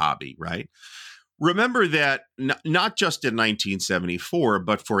transformed the hobby, right? Remember that not just in 1974,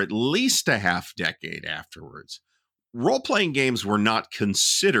 but for at least a half decade afterwards, role-playing games were not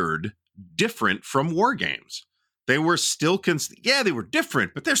considered different from war games. They were still, they were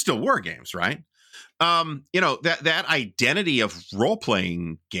different, but they're still war games, right? That identity of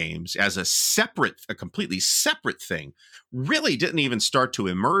role-playing games as a completely separate thing really didn't even start to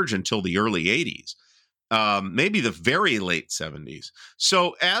emerge until the early 80s. Maybe the very late 70s.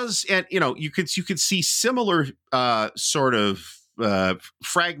 So you could see similar sort of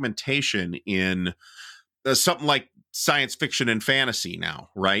fragmentation in something like science fiction and fantasy now,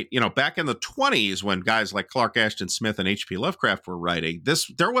 right? Back in the 20s when guys like Clark Ashton Smith and H.P. Lovecraft were writing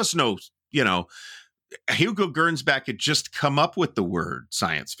this, there was no, Hugo Gernsback had just come up with the word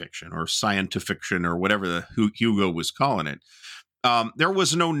science fiction or scientifiction or whatever Hugo was calling it. There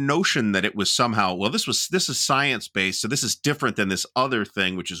was no notion that it was somehow, well, this is science based, so this is different than this other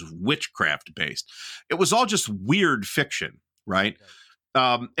thing, which is witchcraft based. It was all just weird fiction, right?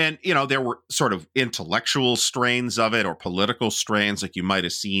 And there were sort of intellectual strains of it or political strains, like you might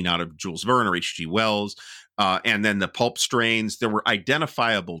have seen out of Jules Verne or H.G. Wells, and then the pulp strains. There were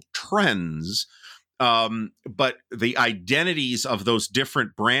identifiable trends, but the identities of those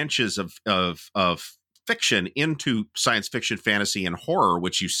different branches of fiction into science fiction, fantasy, and horror,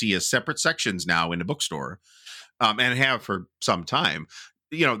 which you see as separate sections now in a bookstore, and have for some time,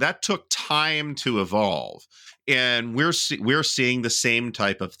 that took time to evolve. And we're seeing the same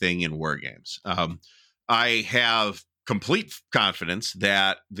type of thing in war games. I have complete confidence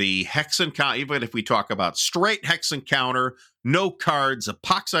that the hex encounter, even if we talk about straight hex encounter, no cards, a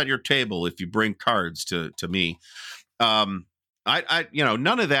pox on your table if you bring cards to me. None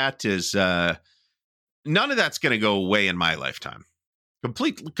of that is none of that's going to go away in my lifetime.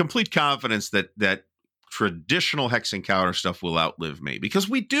 Complete confidence that traditional hex encounter stuff will outlive me, because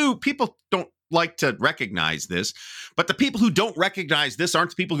people don't like to recognize this, but the people who don't recognize this aren't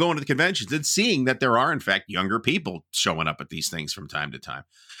the people going to the conventions and seeing that there are in fact younger people showing up at these things from time to time.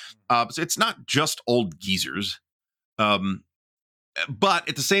 So it's not just old geezers, but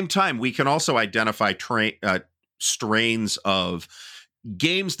at the same time we can also identify strains of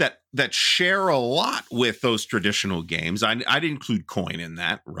games that share a lot with those traditional games. I'd include coin in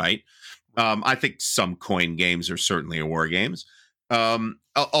that, right? I think some coin games are certainly war games,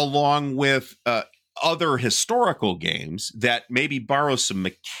 along with other historical games that maybe borrow some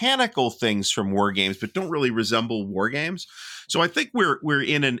mechanical things from war games, but don't really resemble war games. So I think we're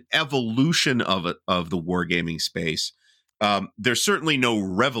in an evolution of the wargaming space. There's certainly no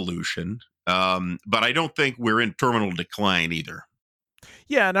revolution, but I don't think we're in terminal decline either.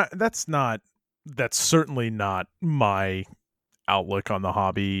 Yeah, and that's certainly not my outlook on the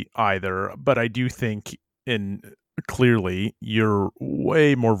hobby either, but I do think clearly you're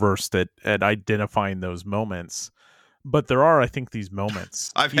way more versed at identifying those moments. But there are, I think, these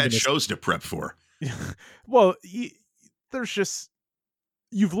moments I've had shows to prep for. Well, there's just,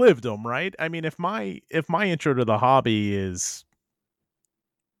 you've lived them, right? I mean, if my intro to the hobby is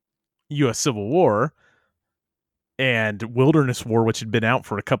U.S. Civil War and Wilderness War, which had been out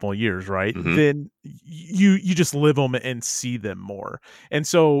for a couple of years, right? Mm-hmm. Then you just live them and see them more. And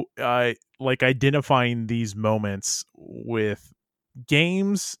so, like identifying these moments with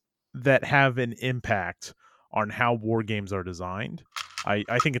games that have an impact on how war games are designed, I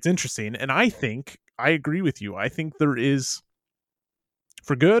think it's interesting. And I think I agree with you. I think there is,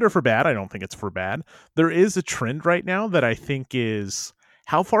 for good or for bad, I don't think it's for bad, there is a trend right now that I think is,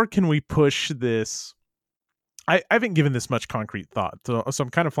 how far can we push this? I haven't given this much concrete thought, so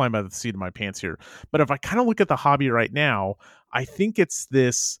I'm kind of flying by the seat of my pants here. But if I kind of look at the hobby right now, I think it's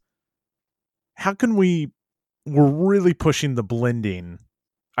this, how can we're really pushing the blending.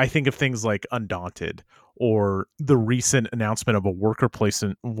 I think of things like Undaunted or the recent announcement of a worker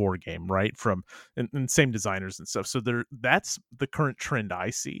placement war game, right? From and same designers and stuff. So that's the current trend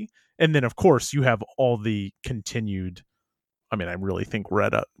I see. And then of course you have all the continued I mean, I really think we're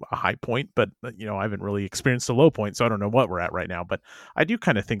at a high point, but I haven't really experienced a low point, so I don't know what we're at right now. But I do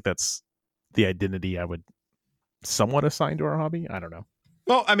kind of think that's the identity I would somewhat assign to our hobby. I don't know.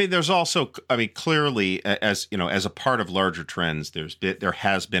 Well, I mean, there's also, I mean, clearly, as you know, as a part of larger trends, there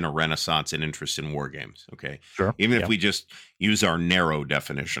has been a renaissance in interest in war games. Okay, Sure. even if Yeah. we just use our narrow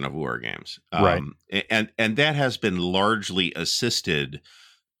definition of war games, Right. and that has been largely assisted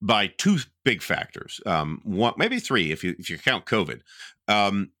by two big factors. One, maybe three, if you count COVID.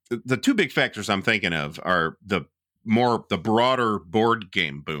 The two big factors I'm thinking of are the broader board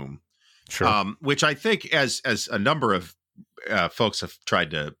game boom, Sure. which I think, as a number of folks have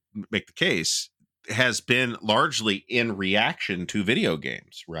tried to make the case, has been largely in reaction to video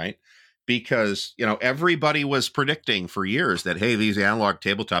games, right? Because everybody was predicting for years that, hey, these analog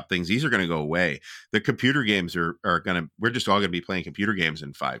tabletop things, these are going to go away. The computer games are going to, we're just all going to be playing computer games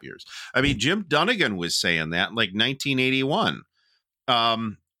in 5 years. I mean, Jim Dunnigan was saying that in like 1981.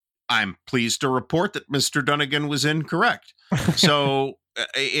 I'm pleased to report that Mr. Dunnigan was incorrect. So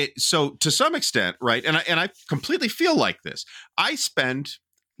so to some extent, right? And I completely feel like this. I spend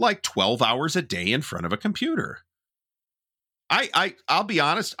like 12 hours a day in front of a computer. I'll be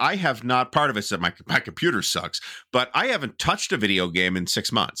honest, I have not, part of it said my computer sucks, but I haven't touched a video game in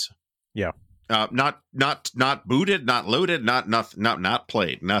 6 months. Yeah. Not booted, not loaded, not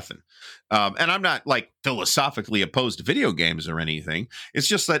played, nothing. And I'm not like philosophically opposed to video games or anything. It's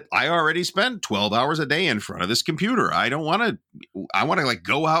just that I already spend 12 hours a day in front of this computer. I want to like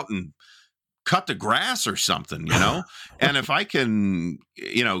go out and cut the grass or something, and if I can,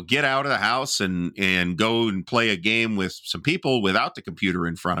 get out of the house and go and play a game with some people without the computer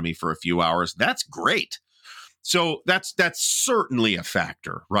in front of me for a few hours, that's great. So that's certainly a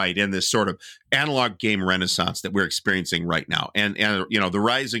factor, right, in this sort of analog game renaissance that we're experiencing right now. And the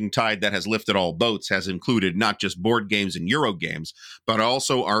rising tide that has lifted all boats has included not just board games and Euro games, but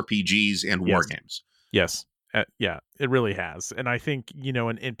also RPGs and war games. Yes. Yeah, it really has. And I think,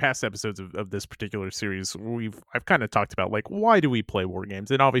 in past episodes of this particular series, I've kind of talked about, like, why do we play war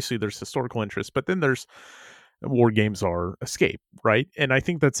games? And obviously there's historical interest, but then there's war games are escape, right? And I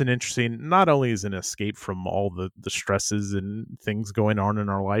think that's an interesting, not only is an escape from all the stresses and things going on in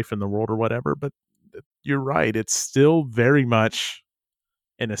our life and the world or whatever, but you're right. It's still very much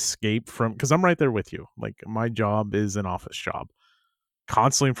an escape from, because I'm right there with you. Like, my job is an office job,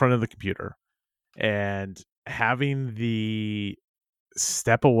 constantly in front of the computer. And having the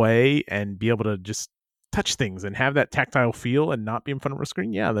step away and be able to just touch things and have that tactile feel and not be in front of a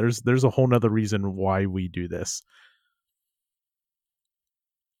screen, yeah, there's a whole nother reason why we do this.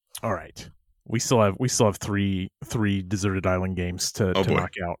 All right, we still have three Deserted Island games to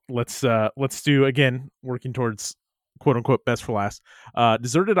knock out. Let's do, again, working towards quote unquote best for last.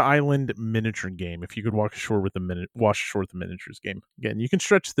 Deserted Island miniature game. If you could wash ashore with the miniatures game. Again, you can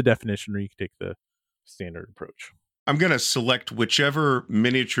stretch the definition or you can take the standard approach. I'm going to select whichever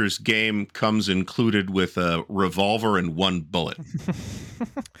miniatures game comes included with a revolver and one bullet.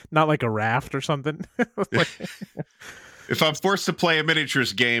 Not like a raft or something. If I'm forced to play a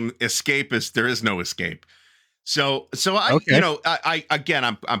miniatures game, escape is, there is no escape. So I, I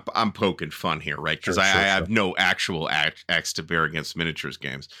again, I'm poking fun here, right? Because I have no actual axe to bear against miniatures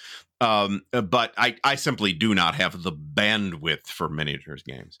games. But I simply do not have the bandwidth for miniatures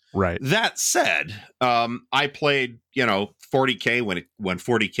games. Right. That said, I played, 40K when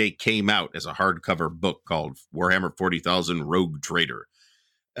 40K came out as a hardcover book called Warhammer 40,000 Rogue Trader.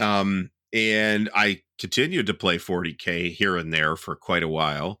 And I continued to play 40K here and there for quite a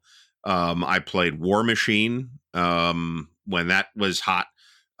while. I played War Machine when that was hot.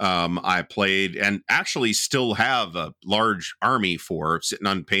 I played and actually still have a large army sitting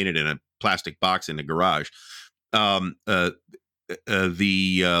unpainted in a plastic box in the garage. The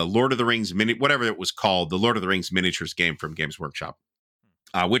Lord of the Rings whatever it was called, the Lord of the Rings miniatures game from Games Workshop,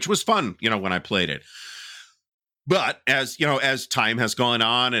 which was fun, when I played it. But as time has gone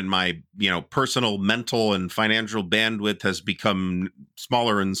on and my, personal, mental and financial bandwidth has become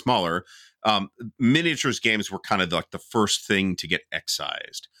smaller and smaller, miniatures games were kind of like the first thing to get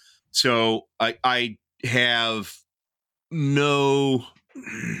excised. So I have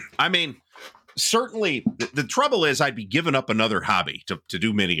certainly the trouble is I'd be giving up another hobby to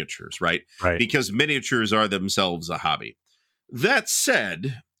do miniatures, right? Right. Because miniatures are themselves a hobby. That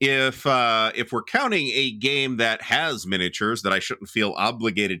said, if we're counting a game that has miniatures that I shouldn't feel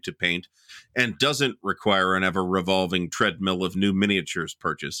obligated to paint and doesn't require an ever-revolving treadmill of new miniatures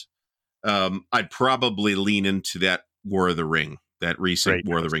purchase, I'd probably lean into that War of the Ring, that recent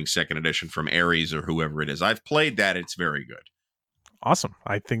War of the Ring 2nd edition from Ares or whoever it is. I've played that. It's very good. Awesome.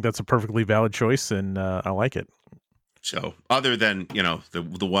 I think that's a perfectly valid choice, and I like it. So other than,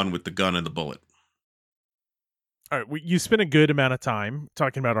 the one with the gun and the bullet. All right, you spent a good amount of time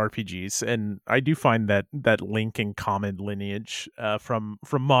talking about RPGs, and I do find that link in common lineage from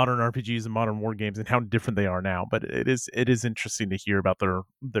modern RPGs and modern war games and how different they are now. But it is interesting to hear about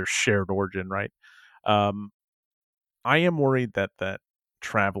their shared origin, right? Um, I am worried that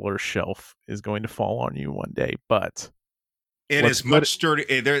Traveler shelf is going to fall on you one day, but It let's is put much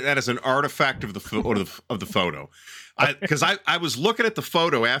sturdy. That is an artifact of the of the photo. I was looking at the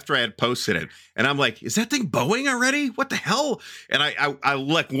photo after I had posted it, and I'm like, is that thing Boeing already? What the hell? And I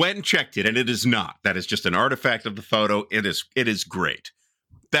like went and checked it, and it is not. That is just an artifact of the photo. It is great.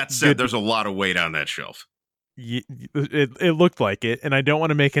 That said, good. there's a lot of weight on that shelf. It looked like it, and I don't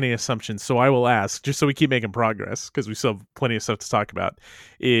want to make any assumptions, so I will ask, just so we keep making progress, because we still have plenty of stuff to talk about.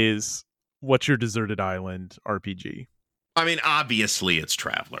 Is what's your deserted island RPG? I mean, obviously, it's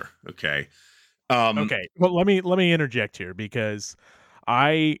Traveler. Okay. Um, Okay, well let me interject here because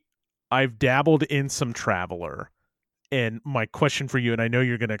I I've dabbled in some Traveler, and my question for you, and I know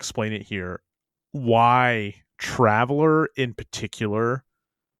you're going to explain it here, why Traveler in particular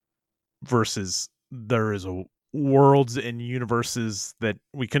versus there is a worlds and universes that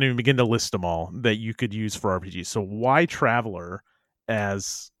we couldn't even begin to list them all that you could use for RPGs. So why Traveler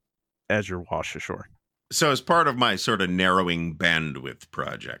as your wash ashore? so, as part of my sort of narrowing bandwidth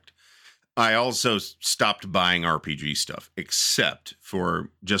project, I also stopped buying RPG stuff, except for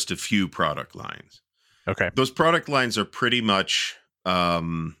just a few product lines. Okay. Those product lines are pretty much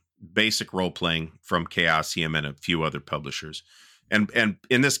basic role playing from Chaosium and a few other publishers. And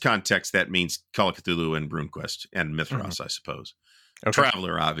in this context, that means Call of Cthulhu and RuneQuest and Hmm. Mythros, I suppose. Okay.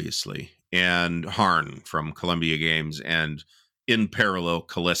 Traveler, obviously, and Harn from Columbia Games, and in parallel,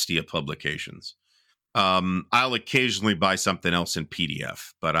 Celestia Publications. I'll occasionally buy something else in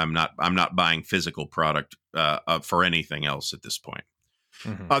PDF, but I'm not buying physical product for anything else at this point.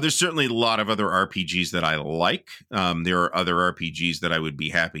 Hmm. There's certainly a lot of other RPGs that I like. There are other RPGs that I would be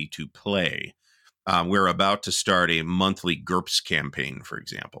happy to play. We're about to start a monthly GURPS campaign, for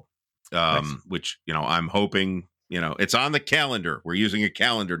example, Nice. which, I'm hoping, it's on the calendar. We're using a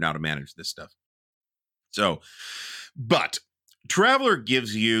calendar now to manage this stuff. So, but Traveler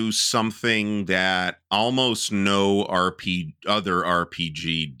gives you something that almost no other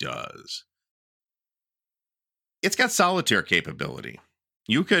RPG does. It's got solitaire capability.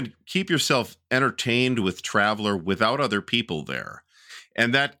 You could keep yourself entertained with Traveler without other people there.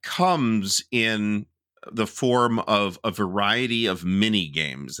 And that comes in the form of a variety of mini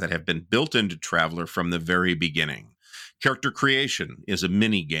games that have been built into Traveler from the very beginning. Character creation is a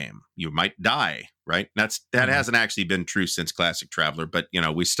mini game. You might die, right? That Hmm. hasn't actually been true since Classic Traveler, but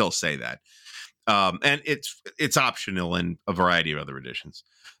we still say that. And it's optional in a variety of other editions.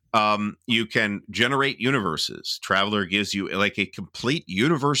 You can generate universes. Traveler gives you like a complete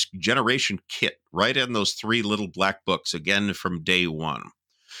universe generation kit right in those 3 little black books, again from day one.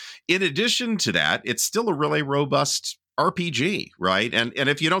 In addition to that, it's still a really robust RPG, right? And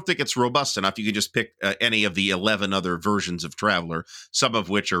if you don't think it's robust enough, you can just pick any of the 11 other versions of Traveler, some of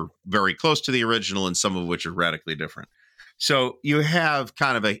which are very close to the original and some of which are radically different. So you have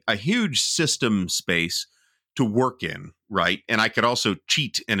kind of a huge system space to work in, right? And I could also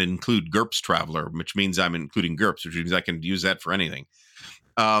cheat and include GURPS Traveler, which means I'm including GURPS, which means I can use that for anything.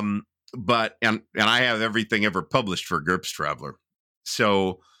 But I have everything ever published for GURPS Traveler.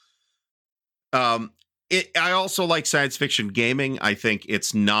 So um, I also like science fiction gaming. I think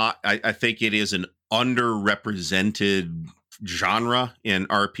it's not. I think it is an underrepresented genre in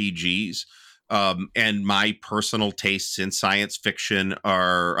RPGs. And my personal tastes in science fiction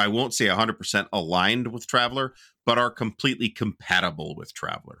are, I won't say 100% aligned with Traveler, but are completely compatible with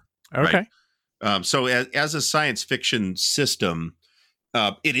Traveler. Right. Okay. So as a science fiction system,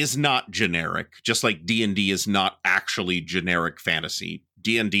 it is not generic, just like D&D is not actually generic fantasy.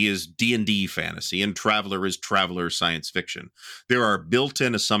 D&D is D&D fantasy, and Traveler is Traveler science fiction. There are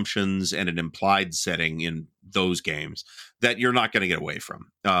built-in assumptions and an implied setting in those games that you're not going to get away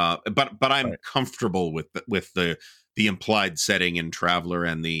from. But I'm Right. comfortable with the implied setting in Traveler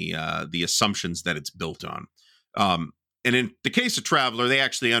and the assumptions that it's built on. And in the case of Traveler,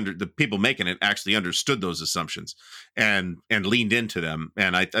 the people making it actually understood those assumptions and leaned into them.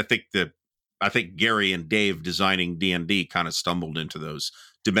 And I think Gary and Dave designing D&D kind of stumbled into those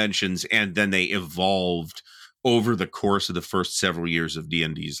dimensions, and then they evolved over the course of the first several years of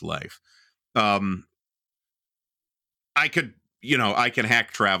D&D's life. Um, I can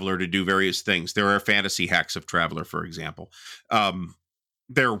hack Traveler to do various things. There are fantasy hacks of Traveler, for example.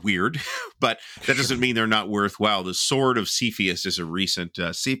 They're weird, but that Sure. doesn't mean they're not worthwhile. The Sword of Cepheus is a recent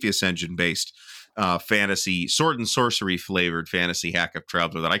Cepheus engine based fantasy sword and sorcery flavored fantasy hack of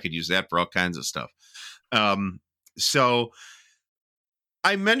Traveler that I could use that for all kinds of stuff. So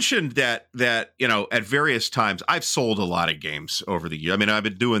I mentioned that at various times I've sold a lot of games over the years. I mean, I've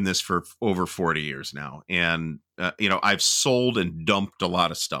been doing this for over 40 years now, and I've sold and dumped a lot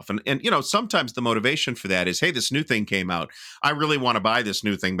of stuff. And sometimes the motivation for that is, hey, this new thing came out. I really want to buy this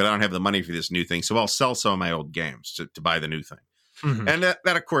new thing, but I don't have the money for this new thing, so I'll sell some of my old games to buy the new thing. Mm-hmm. And that,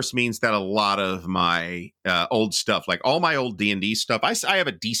 of course, means that a lot of my old stuff, like all my old D&D stuff, I have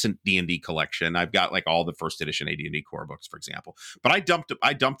a decent D&D collection. I've got like all the first edition AD&D core books, for example. But I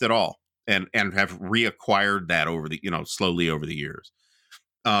dumped it all and have reacquired that slowly over the years.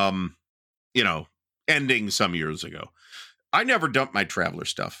 Ending some years ago. I never dumped my Traveler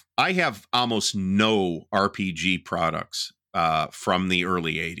stuff. I have almost no RPG products from the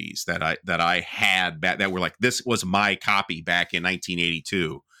early 80s that I had back, that were like, this was my copy back in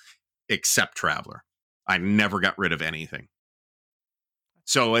 1982, except Traveler. I never got rid of anything.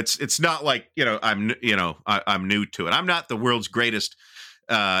 So it's not like, I'm new to it. I'm not the world's greatest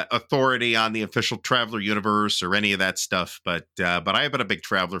authority on the official Traveler universe or any of that stuff, but I have been a big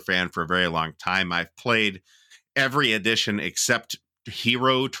Traveler fan for a very long time. I've played every edition except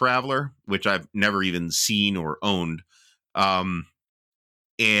Hero Traveler, which I've never even seen or owned. And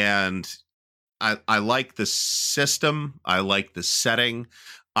I like the system. I like the setting.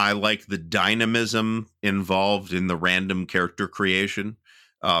 I like the dynamism involved in the random character creation.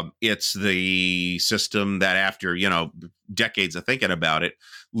 It's the system that, after, decades of thinking about it,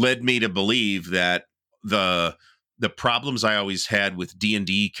 led me to believe that the problems I always had with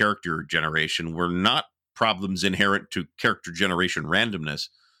D&D character generation were not problems inherent to character generation randomness,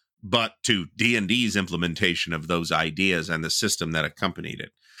 but to D&D's implementation of those ideas and the system that accompanied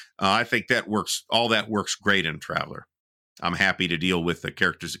it. I think all that works great in Traveler. I'm happy to deal with the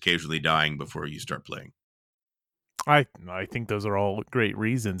characters occasionally dying before you start playing. I think those are all great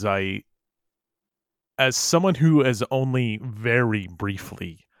reasons. As someone who has only very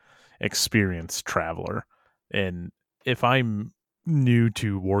briefly experienced Traveler, and if I'm new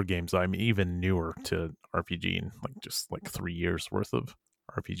to war games, I'm even newer to RPGing, just 3 years worth of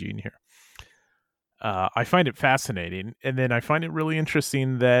RPGing here. I find it fascinating, and then I find it really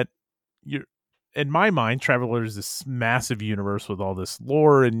interesting that in my mind, Traveler is this massive universe with all this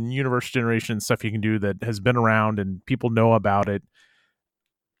lore and universe generation stuff you can do that has been around and people know about it.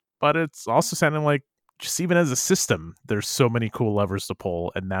 But it's also sounding like, just even as a system, there's so many cool levers to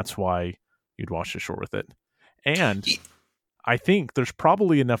pull, and that's why you'd wash ashore with it. And I think there's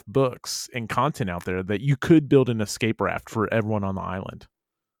probably enough books and content out there that you could build an escape raft for everyone on the island.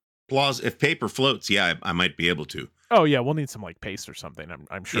 If paper floats, yeah, I might be able to. Oh yeah, we'll need some paste or something,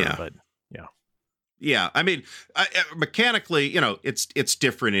 I'm sure, yeah. But yeah. Yeah, I mean, mechanically, it's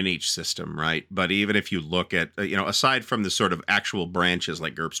different in each system, right? But even if you look at, aside from the sort of actual branches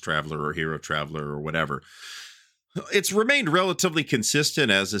like GURPS Traveler or Hero Traveler or whatever, it's remained relatively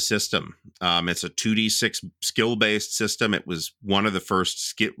consistent as a system. It's a 2d6 skill-based system. It was one of the first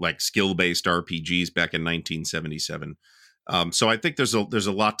skill-based RPGs back in 1977. So I think there's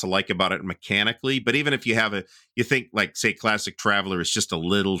a lot to like about it mechanically, but even if you think say Classic Traveler is just a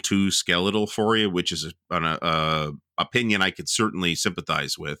little too skeletal for you, which is an opinion I could certainly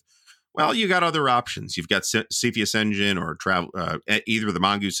sympathize with. Well, you got other options. You've got Cepheus Engine or either the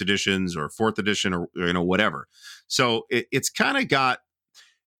Mongoose editions or 4th edition or whatever. So it's kind of got,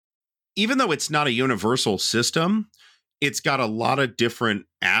 even though it's not a universal system, it's got a lot of different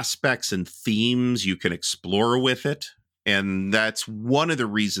aspects and themes you can explore with it. And that's one of the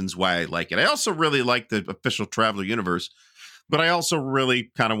reasons why I like it. I also really like the official Traveler universe, but I also really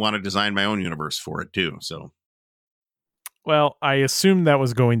kind of want to design my own universe for it too. So, well, I assume that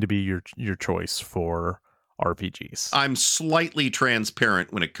was going to be your choice for RPGs. I'm slightly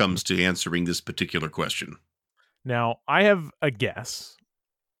transparent when it comes to answering this particular question. Now, I have a guess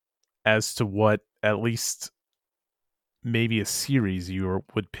as to what at least maybe a series you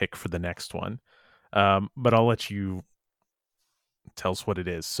would pick for the next one, but I'll let you tell us what it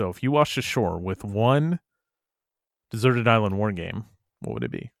is. So if you washed ashore with one deserted island war game, what would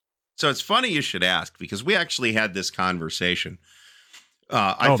it be? So it's funny you should ask, because we actually had this conversation.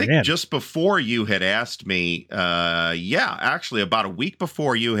 I think just before you had asked me, actually about a week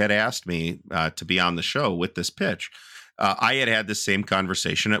before you had asked me to be on the show with this pitch, I had this same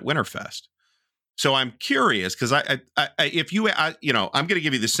conversation at Winterfest. So I'm curious, because I'm going to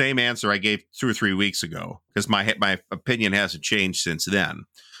give you the same answer I gave 2 or 3 weeks ago, because my opinion hasn't changed since then.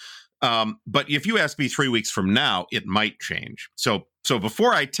 But if you ask me 3 weeks from now, it might change. So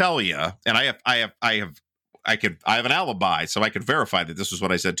before I tell you, and I have I have an alibi, so I could verify that this was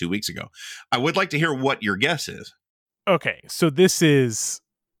what I said 2 weeks ago. I would like to hear what your guess is. Okay, so this is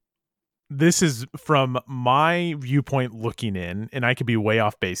from my viewpoint looking in, and I could be way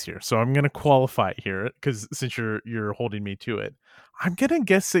off base here. So I'm gonna qualify here because since you're holding me to it, I'm gonna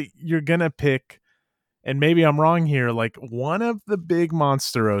guess that you're gonna pick, and maybe I'm wrong here, like one of the big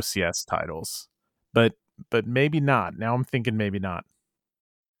monster OCS titles, but maybe not. Now I'm thinking maybe not.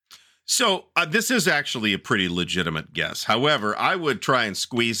 So this is actually a pretty legitimate guess. However, I would try and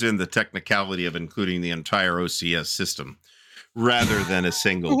squeeze in the technicality of including the entire OCS system rather than a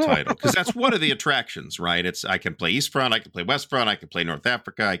single title, because that's one of the attractions, right? It's I can play East Front, I can play West Front, I can play North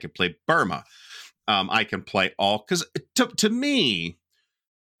Africa, I can play Burma, I can play all. Because to me,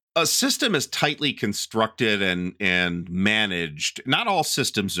 a system is tightly constructed and managed. Not all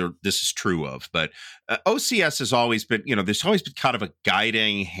systems are. This is true of, but OCS has always been. There's always been kind of a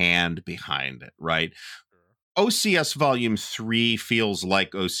guiding hand behind it, right? OCS Volume 3 feels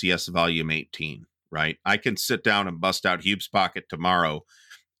like OCS Volume 18, right? I can sit down and bust out Hube's Pocket tomorrow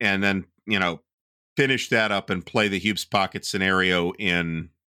and then, finish that up and play the Hube's Pocket scenario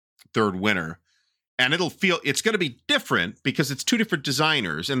in Third Winter. And it's going to be different because it's two different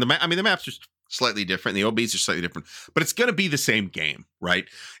designers. And the maps are slightly different. The OBs are slightly different, but it's going to be the same game, right?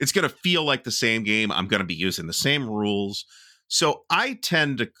 It's going to feel like the same game. I'm going to be using the same rules. So I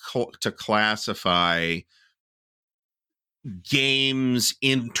tend to classify games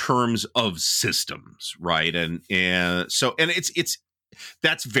in terms of systems, right? And it's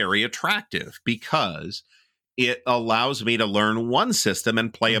that's very attractive because it allows me to learn one system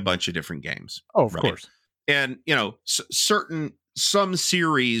and play a bunch of different games. Oh, of right? course. And some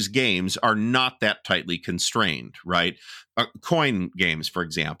series games are not that tightly constrained, right? Coin games, for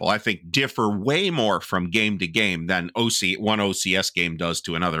example, I think differ way more from game to game than one OCS game does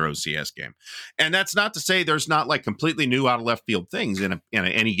to another OCS game. And that's not to say there's not like completely new out of left field things in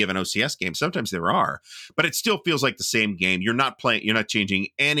any given OCS game. Sometimes there are, but it still feels like the same game. You're not changing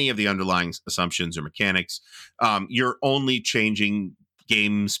any of the underlying assumptions or mechanics. You're only changing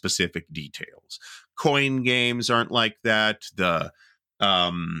game specific details. Coin games aren't like that. The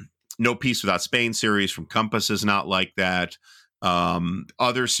No Peace Without Spain series from Compass is not like that.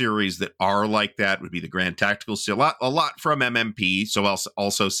 Other series that are like that would be the Grand Tactical series, a lot from MMP. So I'll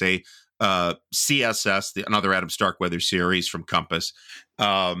also say CSS, another Adam Starkweather series from Compass.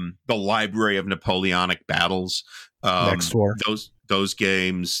 The Library of Napoleonic Battles. Next War. Those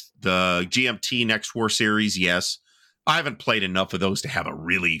games. The GMT Next War series, yes. I haven't played enough of those to have a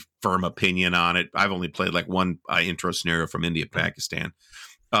really firm opinion on it. I've only played like one intro scenario from India, Pakistan.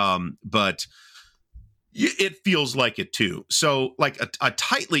 But it feels like it too. So like a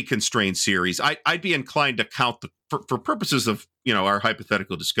tightly constrained series, I'd be inclined to count for purposes of, our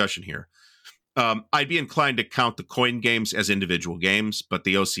hypothetical discussion here. I'd be inclined to count the coin games as individual games, but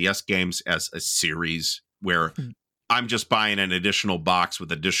the OCS games as a series where I'm just buying an additional box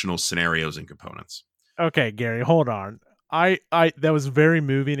with additional scenarios and components. Okay, Gary, hold on. I that was very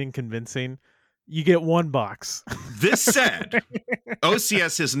moving and convincing. You get one box. This said,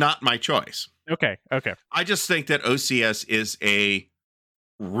 OCS is not my choice. Okay. I just think that OCS is I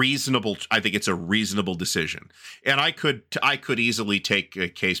think it's a reasonable decision. And I could easily take a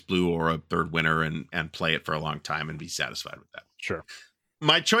Case Blue or a Third Winter and play it for a long time and be satisfied with that. Sure.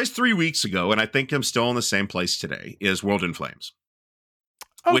 My choice 3 weeks ago, and I think I'm still in the same place today, is World in Flames.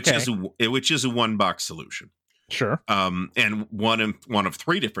 Okay. which is a one box solution. Sure. And one of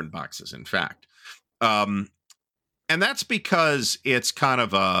three different boxes, in fact. And that's because it's kind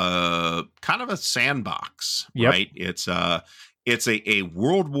of a sandbox, Yep. right? It's a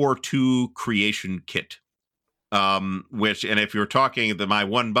World War II creation kit. Which, and if you're talking my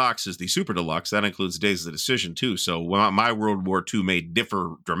one box is the Super Deluxe, that includes Days of the Decision too. So my World War II may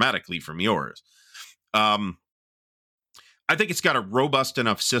differ dramatically from yours. I think it's got a robust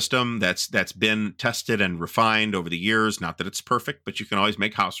enough system that's been tested and refined over the years. Not that it's perfect, but you can always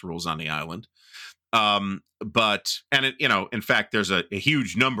make house rules on the island. In fact, there's a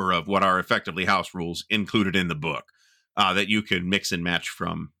huge number of what are effectively house rules included in the book that you can mix and match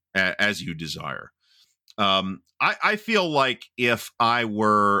from as you desire. I feel like if I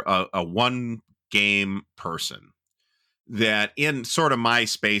were a one game person, that in sort of my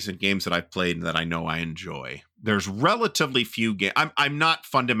space and games that I've played and that I know I enjoy, there's relatively few games. I'm not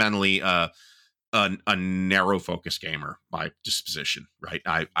fundamentally a narrow focus gamer by disposition, right?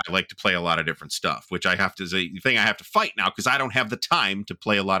 I like to play a lot of different stuff, which I have to say the thing I have to fight now because I don't have the time to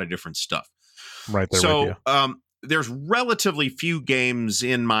play a lot of different stuff. Right there with you. There's relatively few games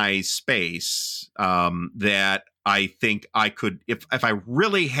in my space that I think I could, if I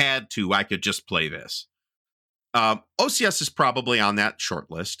really had to, I could just play this. OCS is probably on that short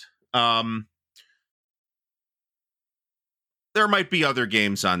list. There might be other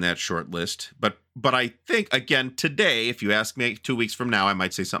games on that short list, but I think, again, today, if you ask me 2 weeks from now, I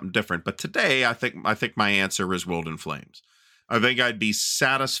might say something different. But today, I think my answer is World in Flames. I think I'd be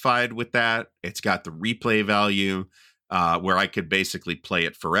satisfied with that. It's got the replay value where I could basically play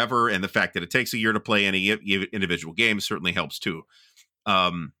it forever, and the fact that it takes a year to play any individual game certainly helps too.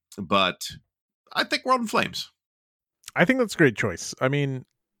 But I think World in Flames. I think that's a great choice. I mean,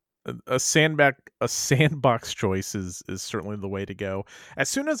 a sandbox choice is certainly the way to go. As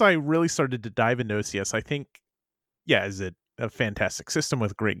soon as I really started to dive into OCS, I think, yeah, is it a fantastic system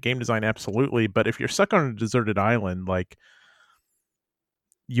with great game design? Absolutely. But if you're stuck on a deserted island, like,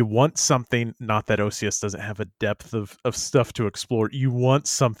 you want something, not that OCS doesn't have a depth of stuff to explore. You want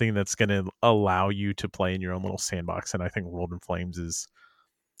something that's going to allow you to play in your own little sandbox. And I think World in Flames is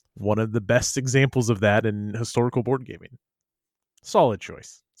one of the best examples of that in historical board gaming. Solid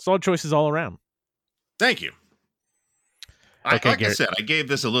choice. Solid choices all around. Thank you. Okay, like Garrett, I said, I gave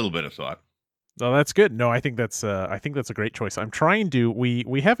this a little bit of thought. Oh, that's good. No, I think that's a great choice. I'm trying to.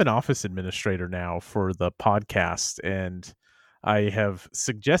 We have an office administrator now for the podcast, and I have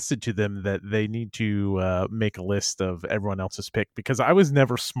suggested to them that they need to make a list of everyone else's pick, because I was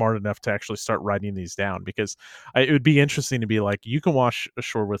never smart enough to actually start writing these down, because it would be interesting to be like, you can wash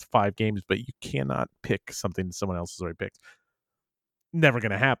ashore with 5 games, but you cannot pick something someone else has already picked. Never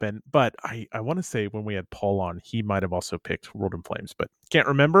going to happen. But I want to say when we had Paul on, he might have also picked World in Flames, but can't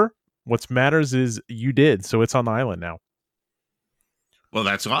remember. What matters is you did, so it's on the island now. Well,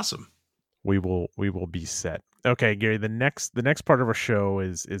 that's awesome. We will be set. Okay, Gary, the next part of our show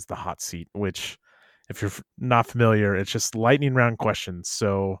is the hot seat, which, if you're not familiar, it's just lightning round questions.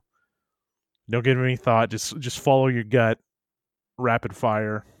 So don't give it any thought. Just follow your gut. Rapid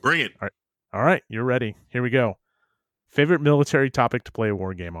fire. Bring it. All right, you're ready. Here we go. Favorite military topic to play a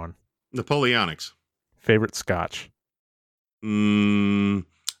war game on? Napoleonics. Favorite scotch? Kalila.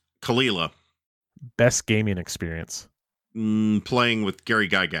 Best gaming experience? Playing with Gary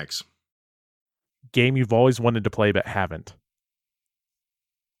Gygax. Game you've always wanted to play but haven't?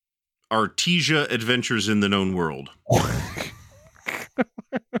 Artesia Adventures in the Known World.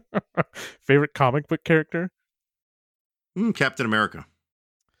 Favorite comic book character? Captain America.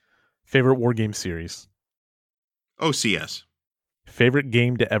 Favorite war game series? OCS. Favorite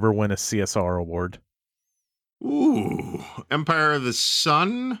game to ever win a CSR award? Ooh, Empire of the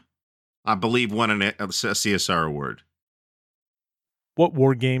Sun, I believe, won a CSR award. What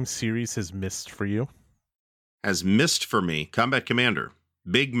war game series has missed for you? Has missed for me. Combat Commander.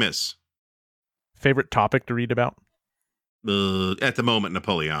 Big miss. Favorite topic to read about? At the moment,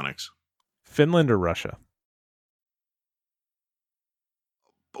 Napoleonics. Finland or Russia?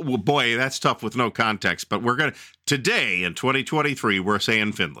 Well, boy, that's tough with no context, but today in 2023, we're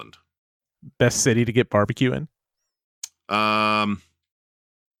saying Finland. Best city to get barbecue in?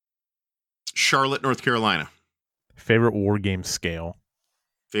 Charlotte, North Carolina. Favorite war game scale?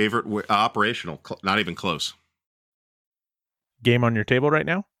 Favorite operational, not even close. Game on your table right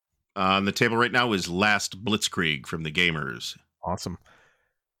now? On the table right now is Last Blitzkrieg from the Gamers. Awesome.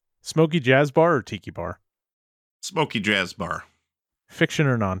 Smoky Jazz Bar or Tiki Bar? Smoky Jazz Bar. Fiction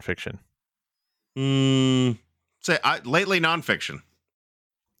or nonfiction? Lately nonfiction.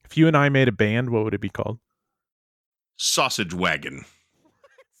 If you and I made a band, what would it be called? Sausage Wagon.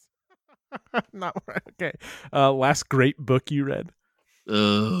 Not okay. Last great book you read?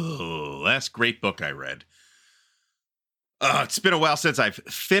 Last great book I read. It's been a while since I've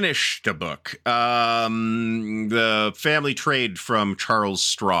finished a book. The Family Trade from Charles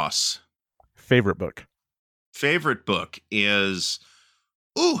Stross. Favorite book? Favorite book is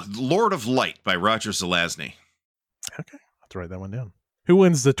Lord of Light by Roger Zelazny. Okay, I'll have to write that one down. Who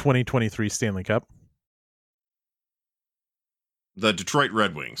wins the 2023 Stanley Cup? The Detroit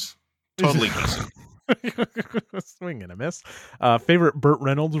Red Wings. Totally decent. Swing and a miss. Favorite Burt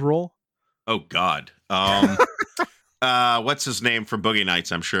Reynolds role? Oh, God. What's his name from Boogie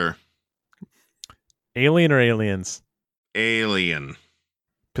Nights, I'm sure? Alien or Aliens? Alien.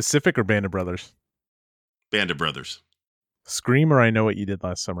 Pacific or Band of Brothers? Band of Brothers. Scream or I Know What You Did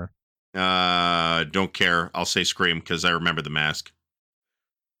Last Summer? Don't care. I'll say Scream because I remember the mask.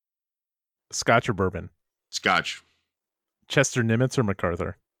 Scotch or bourbon? Scotch. Chester Nimitz or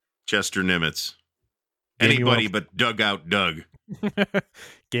MacArthur? Chester Nimitz. Game Anybody but Dugout Doug.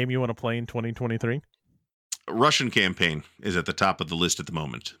 Game you want to play in 2023? Russian Campaign is at the top of the list at the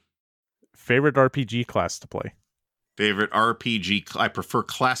moment. Favorite RPG class to play? Favorite RPG, I prefer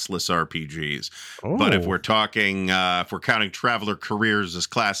classless RPGs. Oh. But if we're talking, if we're counting Traveler Careers as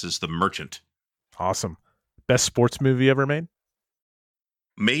classes, the Merchant. Awesome. Best sports movie ever made?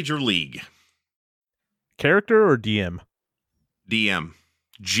 Major League. Character or DM? DM.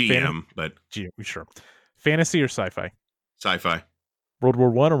 GM, but GM, sure. Fantasy or sci-fi? sci-fi. World War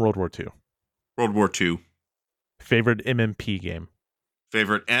I or World War II? World War II. Favorite MMP game?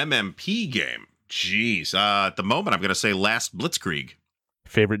 Favorite MMP game? Jeez. At the moment, I'm going to say Last Blitzkrieg.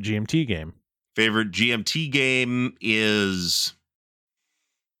 Favorite GMT game? Favorite GMT game is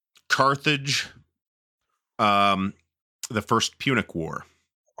Carthage. The First Punic War.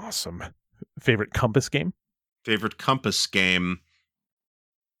 Awesome. Favorite Compass game? Favorite Compass game?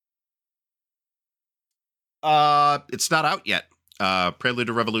 It's not out yet. Prelude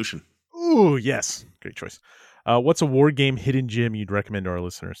to Revolution. Ooh, yes. Great choice. What's a war game hidden gem you'd recommend to our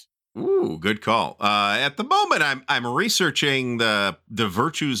listeners? Ooh, good call. At the moment, I'm researching the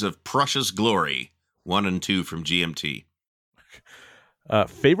virtues of Prussia's Glory 1 and 2 from GMT.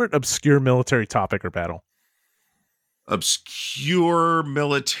 Favorite obscure military topic or battle? Obscure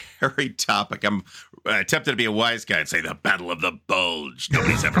military topic. I'm tempted to be a wise guy and say the Battle of the Bulge.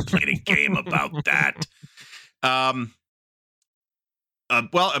 Nobody's ever played a game about that.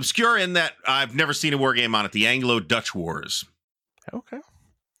 Well, obscure in that I've never seen a war game on it. The Anglo-Dutch Wars. Okay.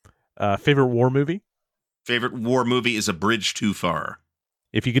 Favorite war movie? Favorite war movie is A Bridge Too Far.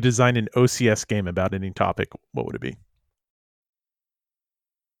 If you could design an OCS game about any topic, what would it be?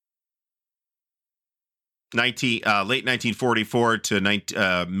 Late 1944 to mid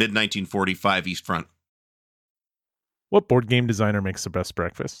 1945 East Front. What board game designer makes the best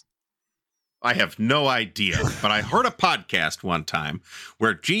breakfast? I have no idea, but I heard a podcast one time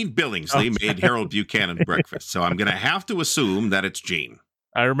where Gene Billingsley made Harold Buchanan breakfast. So I'm going to have to assume that it's Gene.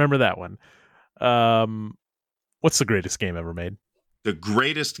 I remember that one. What's the greatest game ever made? The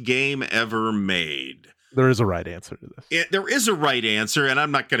greatest game ever made. There is a right answer to this. There is a right answer, and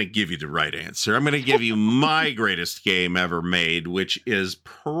I'm not going to give you the right answer. I'm going to give you my greatest game ever made, which is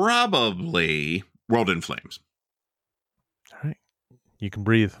probably World in Flames. All right. You can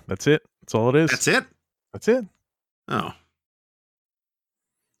breathe. That's it. That's all it is. That's it? That's it. Oh.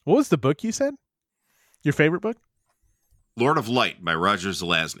 What was the book you said? Your favorite book? Lord of Light by Roger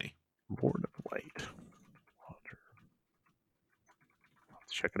Zelazny. Lord of Light. Roger.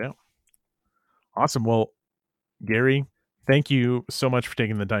 Let's check it out. Awesome. Well, Gary, thank you so much for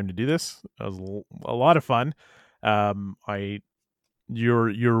taking the time to do this. It was a lot of fun.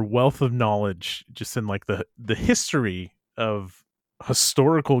 Your wealth of knowledge just in like the history of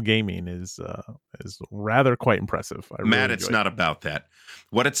historical gaming is rather quite impressive. Matt, it's not about that.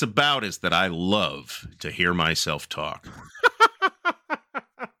 What it's about is that I love to hear myself talk.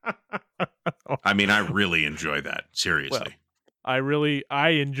 I mean, I really enjoy that. Seriously. Well, I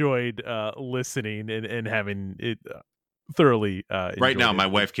enjoyed listening and having it thoroughly. Right now, my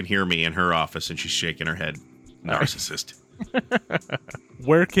wife can hear me in her office, and she's shaking her head. Narcissist.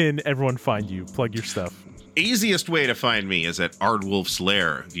 Where can everyone find you? Plug your stuff. Easiest way to find me is at Ardwulf's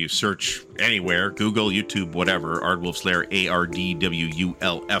Lair. If you search anywhere, Google, YouTube, whatever, Ardwulf's Lair,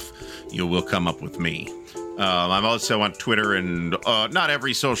 ARDWULF, you will come up with me. I'm also on Twitter and not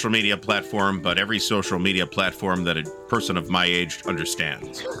every social media platform, but every social media platform that a person of my age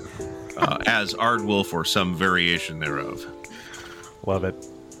understands. As Ardwulf or some variation thereof. Love it.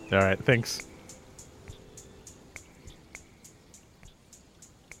 All right. Thanks.